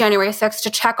 January 6th to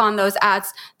check on those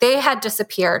ads. They had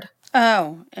disappeared.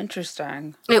 Oh,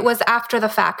 interesting. It was after the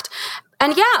fact.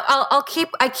 And I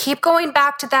keep going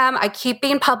back to them. I keep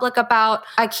being public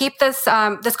I keep this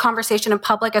conversation in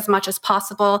public as much as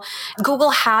possible. Google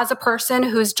has a person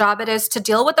whose job it is to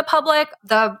deal with the public.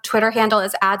 The Twitter handle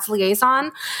is Ads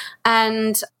Liaison.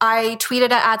 And I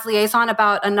tweeted at Ads Liaison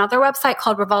about another website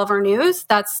called Revolver News.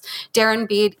 That's Darren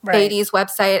Beatty's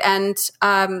website. And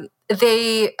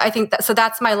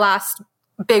that's my last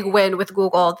big win with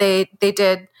Google. They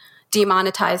did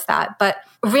demonetize that. But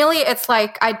really, it's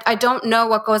like, I don't know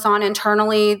what goes on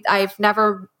internally. I've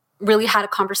never really had a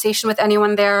conversation with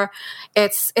anyone there.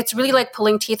 It's really like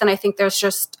pulling teeth. And I think there's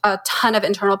just a ton of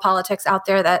internal politics out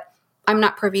there that I'm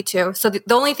not privy to. So the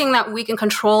only thing that we can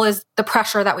control is the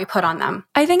pressure that we put on them.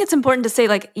 I think it's important to say,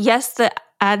 like, yes, the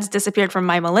ads disappeared from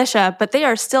My Militia, but they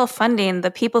are still funding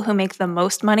the people who make the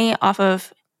most money off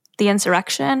of the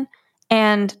insurrection.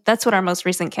 And that's what our most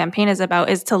recent campaign is about,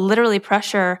 is to literally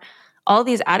pressure all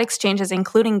these ad exchanges,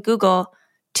 including Google,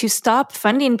 to stop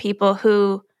funding people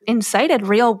who incited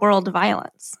real-world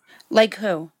violence. Like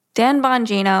who? Dan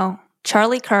Bongino,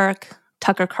 Charlie Kirk,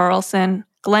 Tucker Carlson,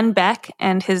 Glenn Beck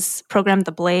and his program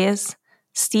The Blaze,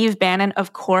 Steve Bannon,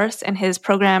 of course, and his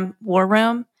program War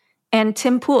Room, and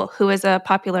Tim Pool, who is a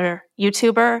popular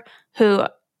YouTuber who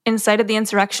incited the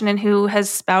insurrection and who has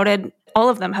spouted, all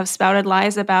of them have spouted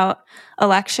lies about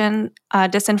election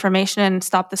disinformation and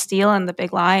Stop the Steal and The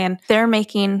Big Lie. And they're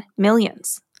making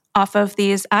millions off of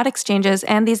these ad exchanges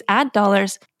and these ad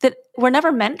dollars that were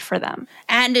never meant for them.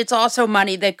 And it's also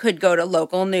money that could go to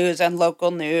local news, and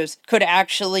local news could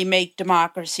actually make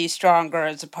democracy stronger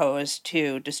as opposed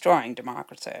to destroying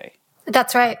democracy.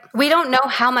 That's right. We don't know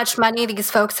how much money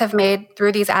these folks have made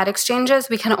through these ad exchanges.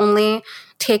 We can only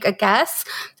take a guess.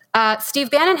 Steve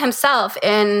Bannon himself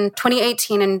in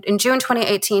 2018, in June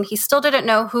 2018, he still didn't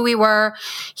know who we were.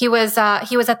 He was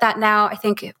at that now, I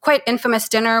think, quite infamous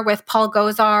dinner with Paul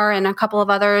Gosar and a couple of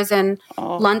others in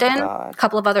London, a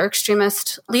couple of other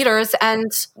extremist leaders. And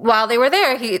while they were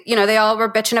there, they all were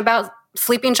bitching about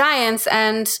sleeping giants,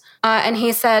 and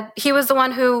he said he was the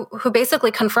one who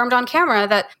basically confirmed on camera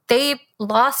that they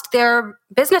lost their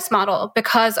business model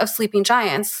because of sleeping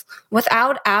giants.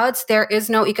 Without ads, there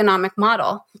is no economic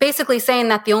model. Basically saying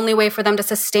that the only way for them to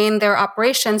sustain their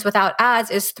operations without ads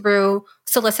is through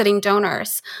soliciting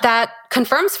donors. That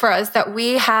confirms for us that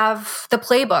we have the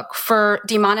playbook for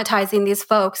demonetizing these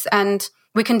folks, and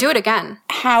we can do it again.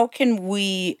 How can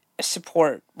we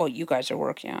support what you guys are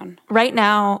working on? Right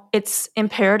now, it's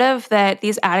imperative that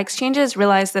these ad exchanges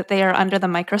realize that they are under the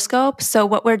microscope. So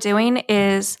what we're doing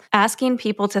is asking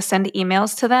people to send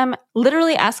emails to them,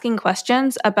 literally asking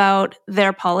questions about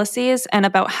their policies and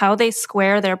about how they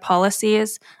square their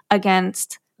policies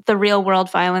against the real world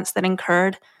violence that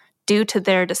incurred due to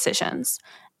their decisions.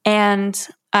 And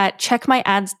at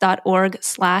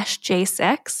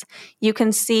checkmyads.org/J6, you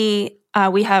can see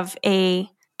we have a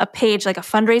page, like a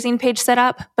fundraising page set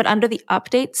up, but under the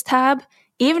updates tab,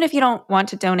 even if you don't want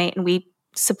to donate, and we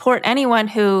support anyone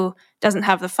who doesn't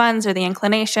have the funds or the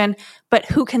inclination, but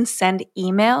who can send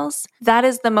emails, that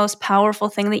is the most powerful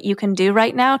thing that you can do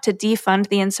right now to defund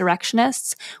the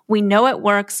insurrectionists. We know it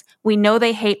works. We know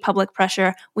they hate public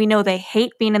pressure. We know they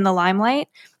hate being in the limelight.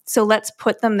 So let's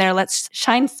put them there. Let's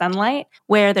shine sunlight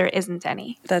where there isn't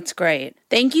any. That's great.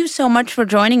 Thank you so much for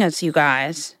joining us, you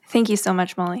guys. Thank you so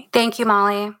much, Molly. Thank you,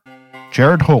 Molly.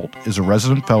 Jared Holt is a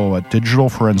resident fellow at Digital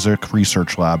Forensic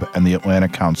Research Lab and the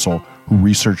Atlantic Council, who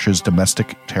researches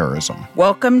domestic terrorism.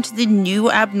 Welcome to the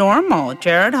new abnormal,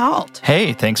 Jared Holt.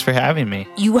 Hey, thanks for having me.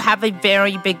 You have a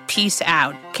very big piece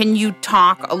out. Can you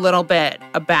talk a little bit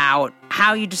about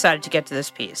how you decided to get to this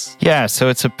piece? Yeah, so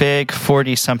it's a big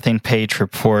 40-something page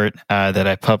report that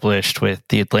I published with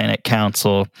the Atlantic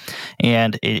Council,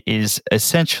 and it is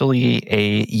essentially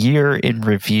a year in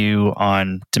review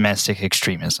on domestic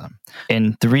extremism.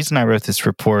 And the reason I wrote this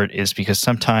report is because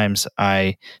sometimes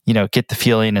I, get the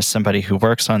feeling as somebody who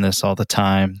works on this all the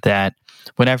time that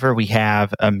whenever we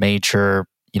have a major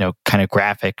kind of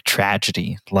graphic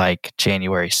tragedy like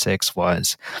January 6th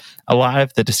was, a lot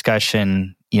of the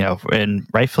discussion, and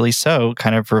rightfully so,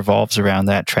 kind of revolves around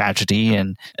that tragedy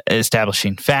and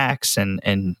establishing facts and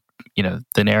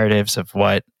the narratives of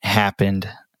what happened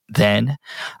then.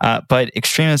 But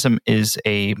extremism is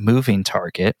a moving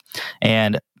target.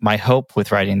 And my hope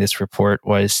with writing this report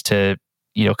was to,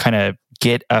 kind of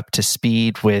get up to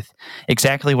speed with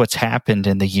exactly what's happened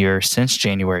in the year since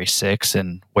January 6th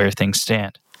and where things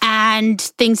stand. And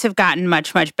things have gotten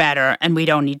much, much better, and we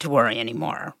don't need to worry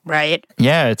anymore, right?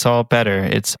 Yeah, it's all better.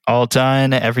 It's all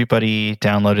done. Everybody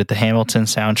downloaded the Hamilton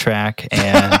soundtrack,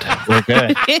 and we're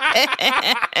good.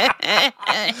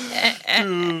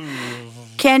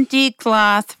 Kente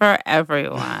cloth for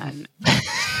everyone.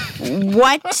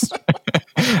 What?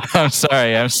 I'm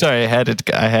sorry. I had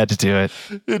to do it.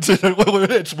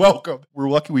 It's welcome. We're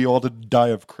lucky we all didn't die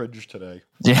of cringe today.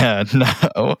 Yeah,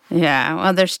 no. Yeah,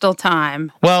 well, there's still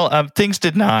time. Well, things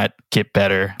did not get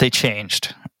better. They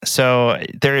changed. So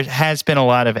there has been a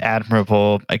lot of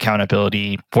admirable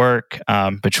accountability work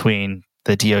between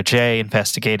the DOJ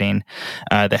investigating,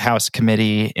 the House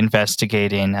committee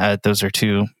investigating. Those are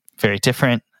two very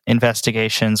different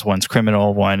investigations. One's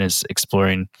criminal, one is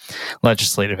exploring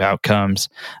legislative outcomes.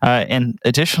 And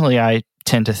additionally, I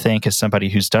tend to think, as somebody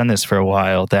who's done this for a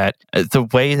while, that the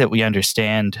way that we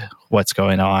understand what's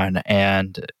going on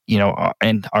and,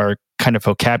 and our kind of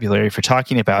vocabulary for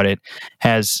talking about it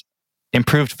has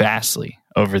improved vastly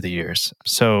over the years.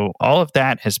 So all of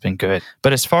that has been good.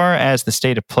 But as far as the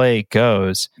state of play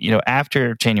goes,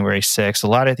 after January 6th, a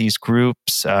lot of these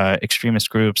groups, extremist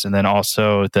groups, and then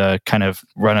also the kind of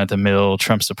run-of-the-mill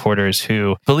Trump supporters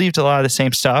who believed a lot of the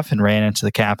same stuff and ran into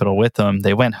the Capitol with them,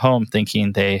 they went home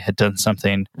thinking they had done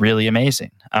something really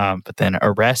amazing. But then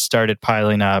arrests started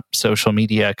piling up, social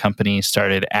media companies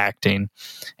started acting,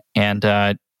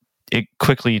 and it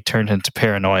quickly turned into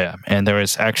paranoia. And there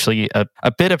was actually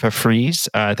a bit of a freeze.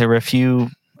 There were a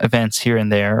few events here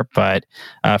and there, but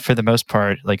for the most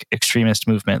part, like extremist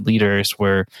movement leaders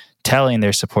were telling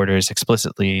their supporters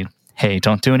explicitly, hey,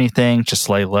 don't do anything, just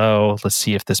lay low, let's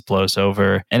see if this blows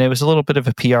over. And it was a little bit of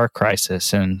a PR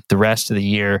crisis, and the rest of the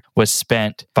year was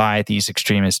spent by these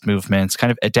extremist movements kind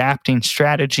of adapting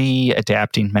strategy,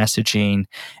 adapting messaging,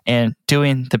 and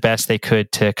doing the best they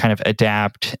could to kind of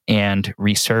adapt and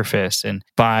resurface. And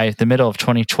by the middle of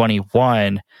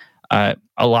 2021, a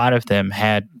lot of them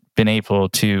had been able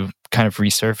to kind of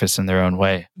resurface in their own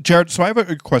way. Jared, so I have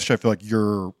a question I feel like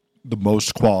you're the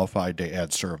most qualified to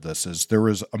answer of this. Is there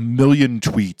was a million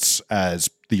tweets as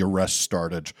the arrest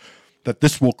started that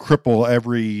this will cripple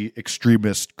every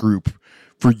extremist group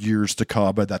for years to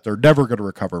come and that they're never going to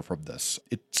recover from this.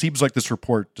 It seems like this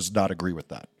report does not agree with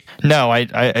that. No, I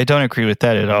don't agree with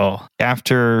that at all.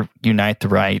 After Unite the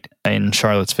Right in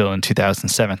Charlottesville in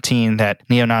 2017, that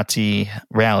neo-Nazi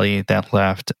rally that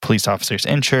left police officers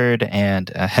injured and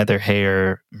Heather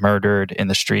Heyer murdered in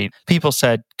the street, people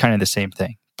said kind of the same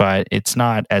thing. But it's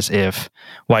not as if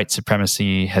white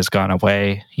supremacy has gone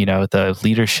away. The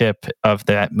leadership of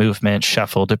that movement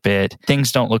shuffled a bit.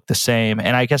 Things don't look the same.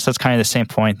 And I guess that's kind of the same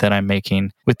point that I'm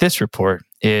making with this report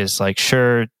is like,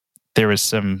 sure, there was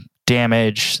some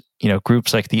damage.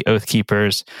 Groups like the Oath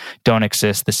Keepers don't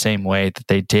exist the same way that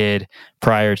they did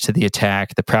prior to the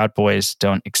attack. The Proud Boys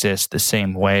don't exist the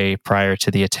same way prior to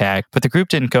the attack. But the group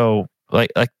didn't go like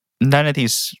none of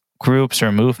these groups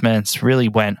or movements really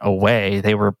went away.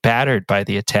 They were battered by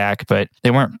the attack, but they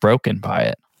weren't broken by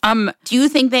it. Do you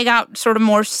think they got sort of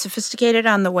more sophisticated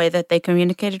on the way that they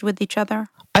communicated with each other?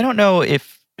 I don't know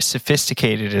if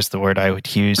sophisticated is the word I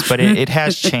would use, but it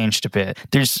has changed a bit.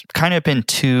 There's kind of been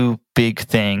two big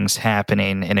things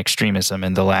happening in extremism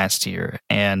in the last year.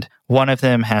 And one of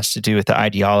them has to do with the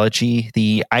ideology.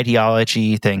 The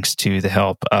ideology, thanks to the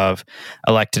help of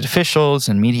elected officials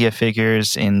and media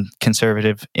figures in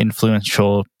conservative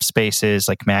influential spaces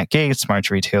like Matt Gaetz,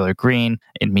 Marjorie Taylor Greene.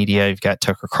 In media, you've got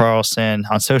Tucker Carlson.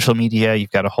 On social media,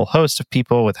 you've got a whole host of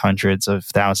people with hundreds of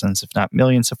thousands, if not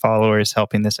millions of followers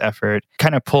helping this effort,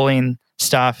 kind of pulling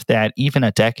stuff that even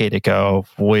a decade ago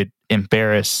would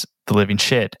embarrass the living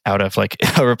shit out of like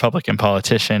a Republican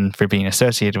politician for being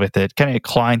associated with it, kind of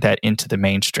clawing that into the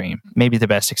mainstream. Maybe the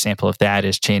best example of that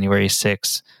is January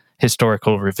 6th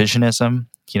historical revisionism,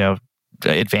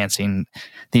 advancing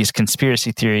these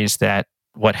conspiracy theories that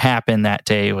what happened that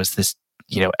day was this,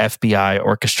 FBI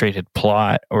orchestrated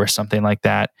plot or something like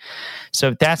that.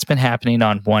 So that's been happening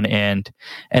on one end.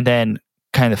 And then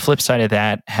kind of the flip side of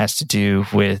that has to do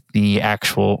with the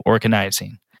actual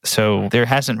organizing. So there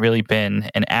hasn't really been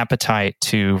an appetite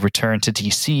to return to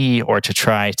DC or to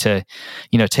try to,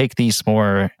 take these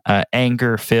more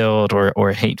anger-filled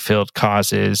or hate-filled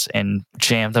causes and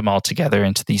jam them all together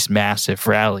into these massive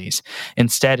rallies.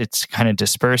 Instead, it's kind of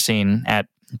dispersing at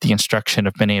the instruction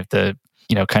of many of the,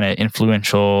 kind of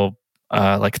influential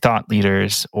like thought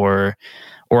leaders or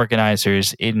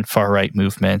organizers in far-right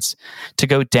movements to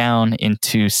go down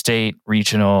into state,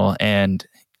 regional, and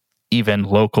even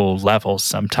local levels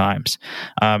sometimes.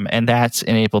 And that's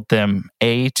enabled them,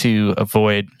 to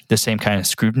avoid the same kind of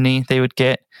scrutiny they would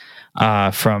get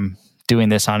from doing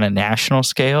this on a national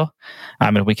scale.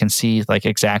 And we can see like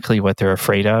exactly what they're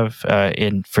afraid of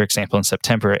for example, in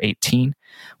September 18,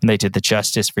 when they did the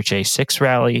Justice for J6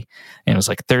 rally, and it was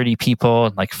like 30 people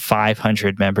and like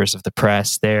 500 members of the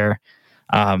press there.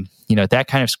 That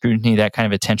kind of scrutiny, that kind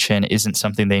of attention isn't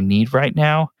something they need right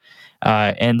now.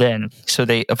 And then, so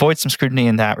they avoid some scrutiny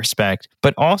in that respect,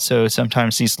 but also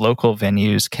sometimes these local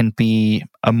venues can be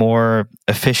a more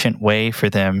efficient way for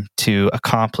them to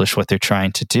accomplish what they're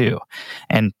trying to do.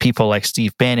 And people like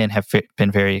Steve Bannon have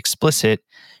been very explicit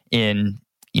in,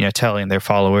 telling their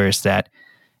followers that,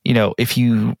 if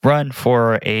you run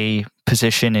for a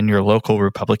position in your local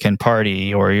Republican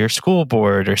Party or your school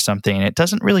board or something, it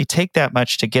doesn't really take that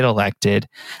much to get elected.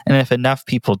 And if enough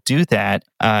people do that,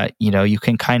 you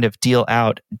can kind of deal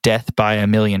out death by a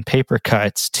million paper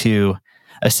cuts to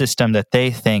a system that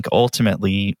they think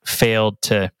ultimately failed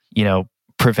to,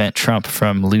 prevent Trump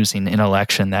from losing an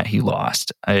election that he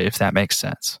lost, if that makes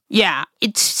sense. Yeah,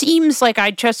 it seems like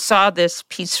I just saw this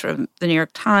piece from the New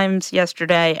York Times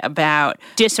yesterday about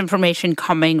disinformation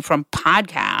coming from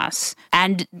podcasts.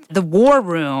 And the War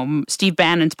Room, Steve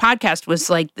Bannon's podcast, was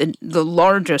like the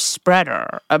largest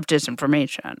spreader of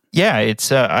disinformation. Yeah,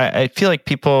 it's. I feel like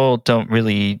people don't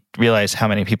really realize how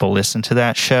many people listen to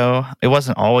that show. It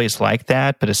wasn't always like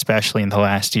that, but especially in the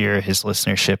last year, his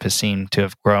listenership has seemed to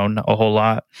have grown a whole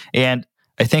lot. And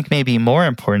I think maybe more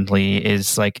importantly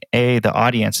is like, A, the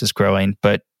audience is growing,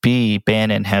 but B,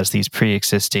 Bannon has these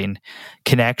pre-existing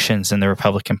connections in the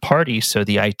Republican Party. So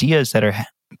the ideas that are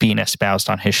being espoused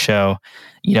on his show,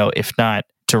 if not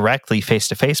directly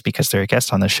face-to-face because they're a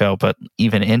guest on the show, but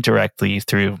even indirectly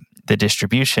through the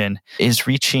distribution, is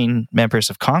reaching members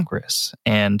of Congress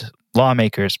and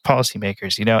lawmakers,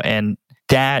 policymakers, and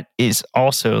that is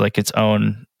also like its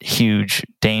own huge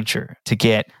danger to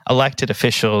get elected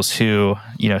officials who,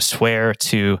 swear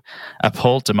to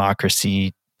uphold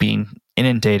democracy being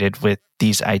inundated with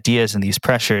these ideas and these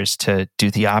pressures to do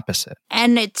the opposite.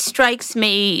 And it strikes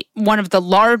me one of the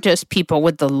largest people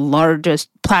with the largest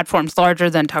platforms, larger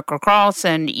than Tucker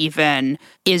Carlson even,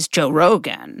 is Joe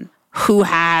Rogan, who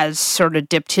has sort of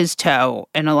dipped his toe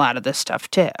in a lot of this stuff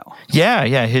too.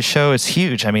 Yeah, his show is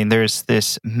huge. I mean, there's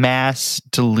this mass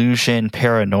delusion,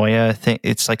 paranoia thing.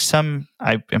 It's like I'm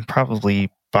probably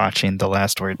botching the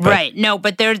last word. But right. No,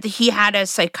 but he had a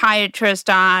psychiatrist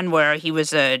on where he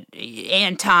was a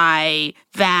anti-vax.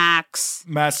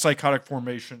 Mass psychotic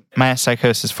formation. Mass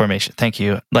psychosis formation. Thank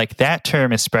you. Like that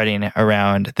term is spreading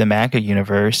around the MAGA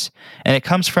universe, and it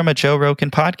comes from a Joe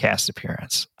Rogan podcast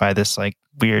appearance by this like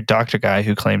weird doctor guy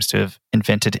who claims to have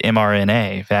invented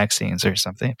mRNA vaccines or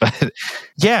something. But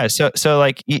yeah, so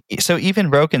even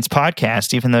Rogan's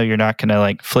podcast, even though you're not going to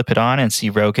like flip it on and see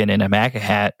Rogan in a MAGA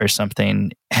hat or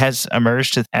something, has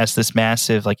emerged as this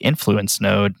massive like influence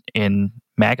node in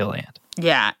MAGA land.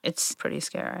 Yeah, it's pretty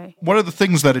scary. One of the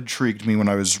things that intrigued me when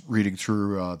I was reading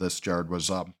through this, Jared,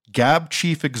 was Gab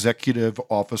Chief Executive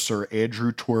Officer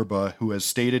Andrew Torba, who has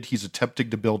stated he's attempting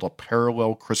to build a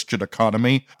parallel Christian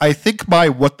economy. I think my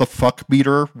what the fuck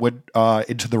meter went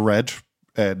into the red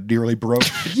and nearly broke.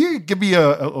 Can you give me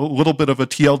a little bit of a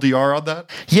TLDR on that?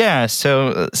 Yeah,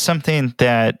 so something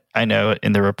that I know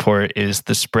in the report is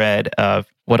the spread of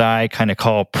what I kind of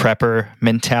call prepper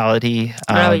mentality.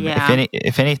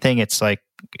 If anything,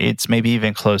 it's maybe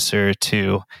even closer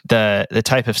to the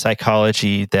type of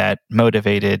psychology that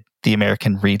motivated the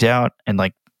American Redoubt and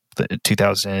like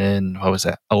 2000, what was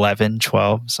that, 11,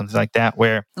 12, something like that,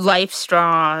 where life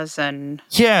straws and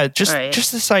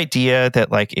just this idea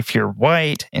that like if you're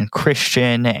white and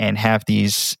Christian and have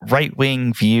these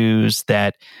right-wing views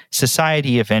that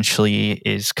society eventually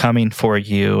is coming for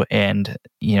you, and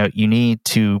you need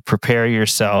to prepare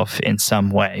yourself in some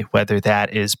way, whether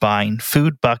that is buying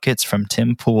food buckets from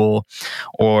Tim Pool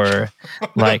or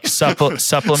like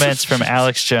supplements from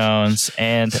Alex Jones,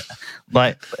 and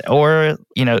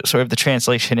sort of the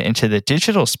translation into the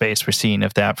digital space we're seeing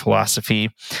of that philosophy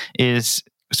is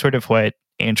sort of what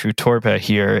Andrew Torba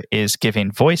here is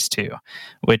giving voice to,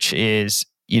 which is,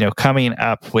 coming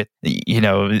up with,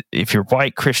 if you're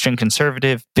white, Christian,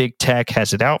 conservative, big tech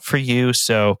has it out for you.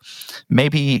 So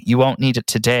maybe you won't need it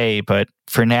today, but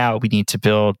for now we need to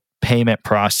build payment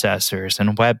processors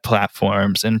and web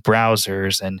platforms and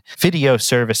browsers and video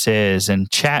services and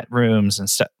chat rooms and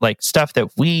stuff that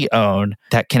we own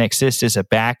that can exist as a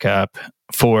backup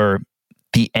for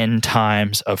the end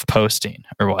times of posting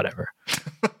or whatever.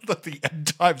 The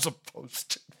end times of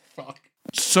posting. Fuck.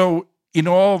 So in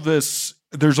all this,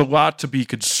 there's a lot to be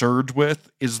concerned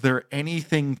with. Is there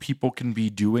anything people can be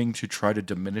doing to try to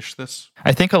diminish this?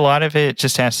 I think a lot of it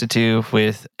just has to do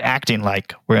with acting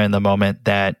like we're in the moment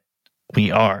that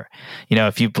we are.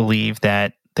 If you believe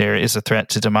that there is a threat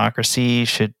to democracy, you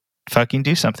should fucking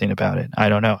do something about it. I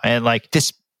don't know. And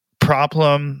this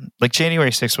problem,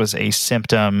 January 6th was a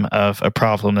symptom of a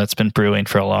problem that's been brewing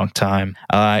for a long time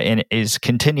and is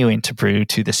continuing to brew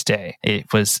to this day.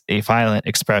 It was a violent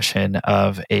expression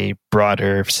of a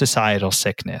broader societal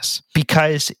sickness.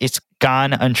 Because it's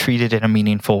gone untreated in a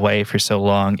meaningful way for so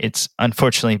long, it's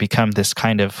unfortunately become this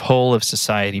kind of whole of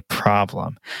society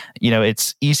problem.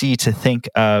 It's easy to think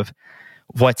of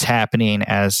what's happening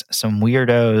as some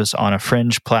weirdos on a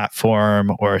fringe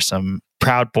platform or some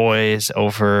Proud Boys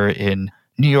over in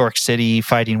New York City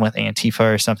fighting with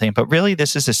Antifa or something. But really,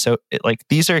 this is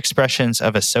these are expressions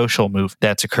of a social move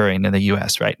that's occurring in the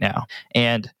US right now.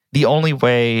 And the only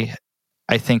way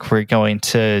I think we're going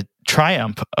to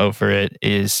triumph over it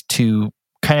is to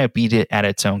kind of beat it at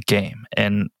its own game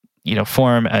and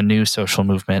form a new social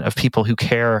movement of people who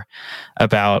care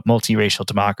about multiracial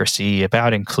democracy,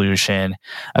 about inclusion,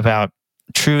 about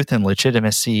truth and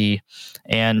legitimacy,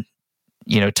 and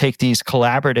take these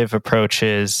collaborative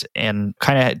approaches and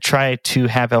kind of try to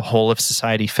have a whole of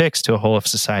society fix to a whole of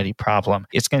society problem.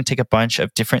 It's going to take a bunch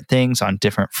of different things on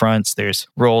different fronts. There's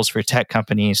roles for tech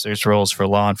companies, there's roles for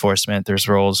law enforcement, there's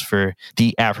roles for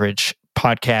the average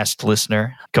podcast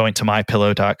listener going to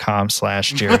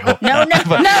mypillow.com/Jared Holt. No, don't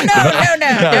do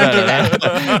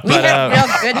that. We have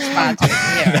real good sponsors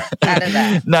here.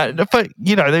 None of that. But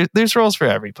there's roles for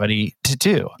everybody to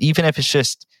do. Even if it's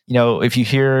just, if you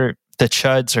hear the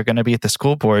chuds are going to be at the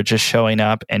school board, just showing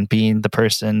up and being the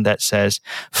person that says,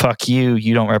 fuck you,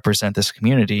 you don't represent this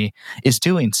community, is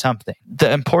doing something.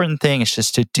 The important thing is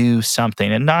just to do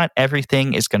something. And not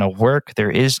everything is going to work.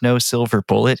 There is no silver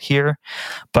bullet here.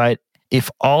 But if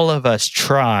all of us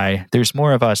try, there's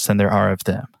more of us than there are of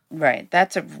them. Right.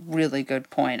 That's a really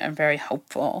good point. I'm very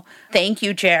hopeful. Thank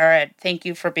you, Jared. Thank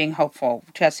you for being hopeful.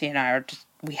 Jesse and I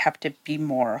we have to be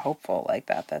more hopeful like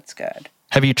that. That's good.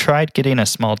 Have you tried getting a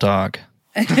small dog?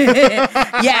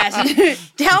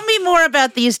 Yes. Tell me more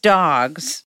about these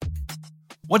dogs.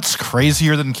 What's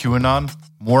crazier than QAnon?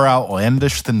 More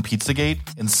outlandish than Pizzagate?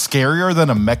 And scarier than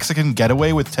a Mexican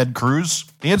getaway with Ted Cruz?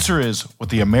 The answer is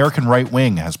what the American right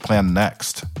wing has planned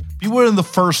next. Be one of the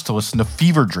first to listen to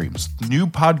Fever Dreams, the new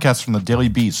podcast from the Daily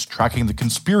Beast tracking the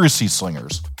conspiracy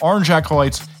slingers, orange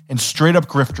acolytes, and straight-up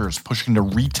grifters pushing to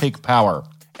retake power.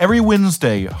 Every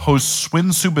Wednesday, hosts Swin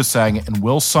Subasang and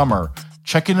Will Summer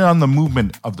check in on the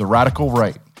movement of the radical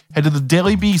right. Head to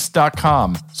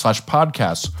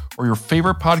thedailybeast.com/podcasts or your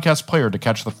favorite podcast player to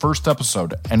catch the first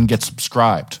episode and get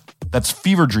subscribed. That's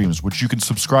Fever Dreams, which you can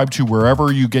subscribe to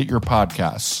wherever you get your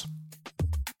podcasts.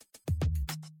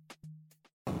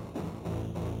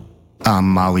 I'm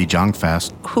Molly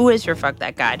Jongfast. Who is your fuck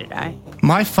that guy today?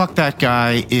 My fuck that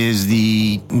guy is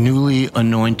the newly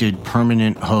anointed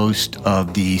permanent host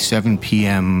of the 7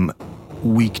 p.m.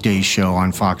 weekday show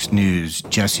on Fox News,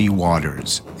 Jesse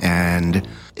Waters. And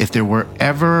if there were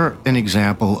ever an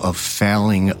example of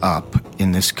failing up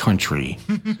in this country,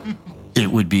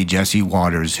 it would be Jesse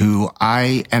Waters, who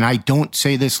I don't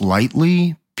say this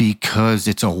lightly because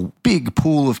it's a big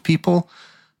pool of people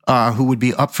who would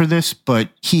be up for this, but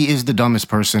he is the dumbest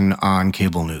person on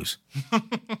cable news.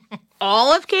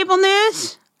 All of cable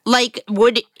news?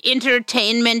 Would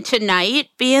Entertainment Tonight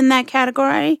be in that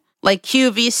category? Like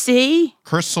QVC?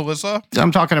 Chris Cillizza?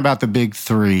 I'm talking about the big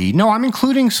three. No, I'm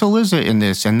including Cillizza in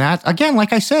this. And that, again,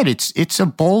 like I said, it's a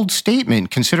bold statement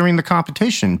considering the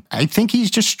competition. I think he's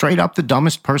just straight up the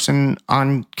dumbest person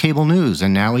on cable news.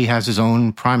 And now he has his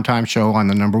own primetime show on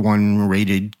the #1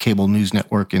 rated cable news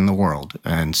network in the world.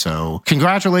 And so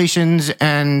congratulations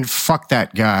and fuck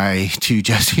that guy to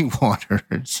Jesse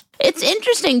Waters. It's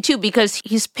interesting, too, because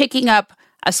he's picking up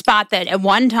a spot that at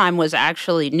one time was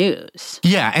actually news.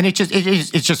 Yeah, and it's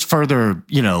just further,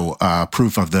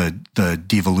 proof of the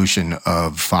devolution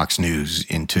of Fox News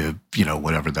into,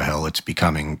 whatever the hell it's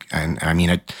becoming. And I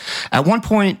mean, at one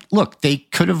point, look, they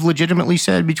could have legitimately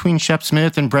said between Shep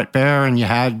Smith and Brett Baer, and you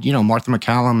had, Martha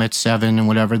McCallum at 7 and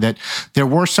whatever, that there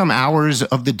were some hours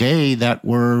of the day that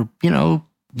were,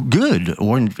 good,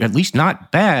 or at least not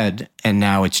bad. And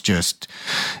now it's just,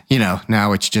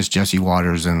 Jesse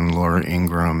Waters and Laura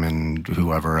Ingraham and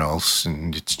whoever else.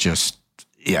 And it's just,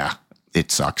 yeah,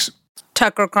 it sucks.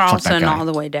 Tucker Carlson all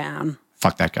the way down.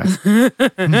 Fuck that guy.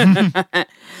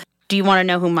 Do you want to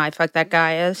know who my fuck that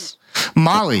guy is?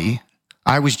 Molly,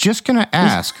 I was just going to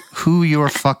ask who your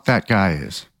fuck that guy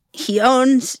is. He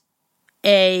owns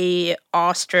a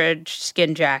ostrich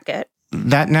skin jacket.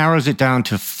 That narrows it down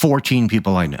to 14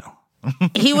 people I know.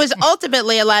 He was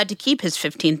ultimately allowed to keep his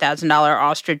 $15,000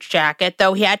 ostrich jacket,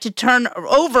 though he had to turn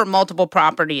over multiple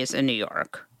properties in New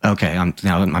York. Okay, I'm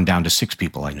down to 6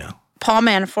 people I know. Paul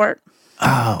Manafort.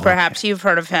 Oh, perhaps you've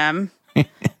heard of him.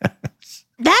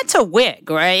 That's a wig,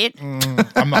 right?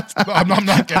 I'm not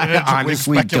getting into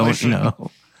honestly don't know.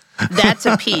 That's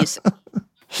a piece.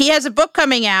 He has a book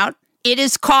coming out. It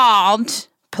is called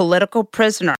Political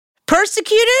Prisoner.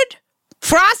 Persecuted,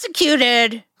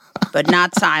 prosecuted, but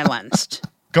not silenced.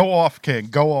 Go off, King.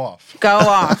 Go off. Go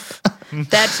off.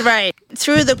 That's right.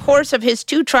 Through the course of his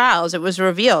 2 trials, it was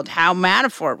revealed how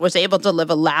Manafort was able to live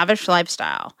a lavish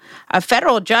lifestyle. A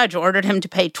federal judge ordered him to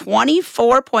pay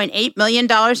 $24.8 million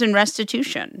in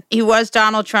restitution. He was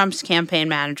Donald Trump's campaign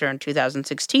manager in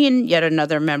 2016, yet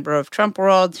another member of Trump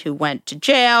world who went to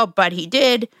jail, but he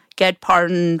did get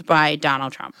pardoned by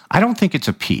Donald Trump. I don't think it's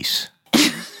a piece.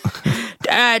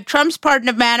 Trump's pardon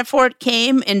of Manafort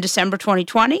came in December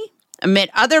 2020, amid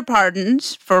other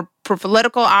pardons for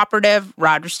political operative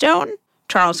Roger Stone,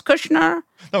 Charles Kushner.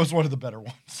 That was one of the better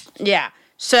ones. Yeah.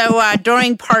 So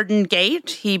during Pardon Gate,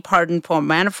 he pardoned Paul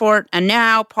Manafort, and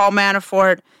now Paul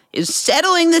Manafort is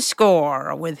settling the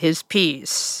score with his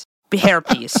his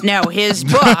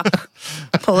book,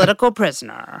 Political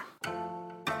Prisoner.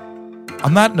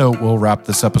 On that note, we'll wrap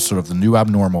this episode of The New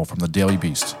Abnormal from the Daily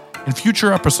Beast. In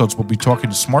future episodes, we'll be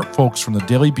talking to smart folks from the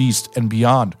Daily Beast and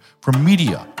beyond, from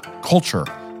media, culture,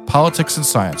 politics, and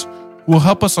science, who will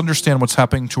help us understand what's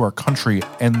happening to our country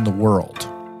and the world.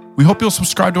 We hope you'll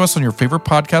subscribe to us on your favorite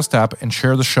podcast app and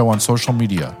share the show on social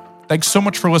media. Thanks so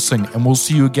much for listening, and we'll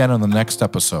see you again on the next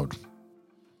episode.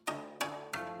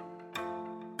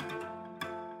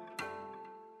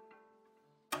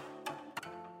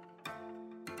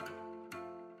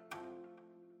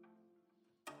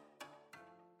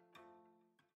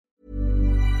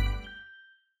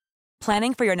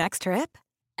 Planning for your next trip?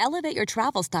 Elevate your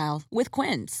travel style with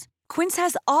Quince. Quince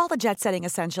has all the jet-setting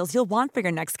essentials you'll want for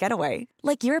your next getaway,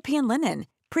 like European linen,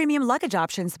 premium luggage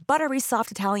options, buttery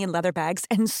soft Italian leather bags,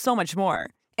 and so much more.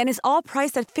 And is all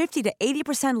priced at 50 to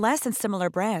 80% less than similar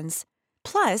brands.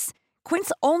 Plus,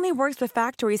 Quince only works with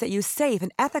factories that use safe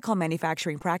and ethical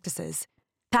manufacturing practices.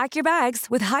 Pack your bags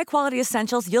with high-quality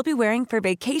essentials you'll be wearing for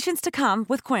vacations to come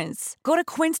with Quince. Go to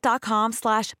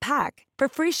quince.com/pack for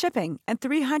free shipping and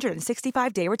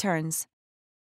 365-day returns.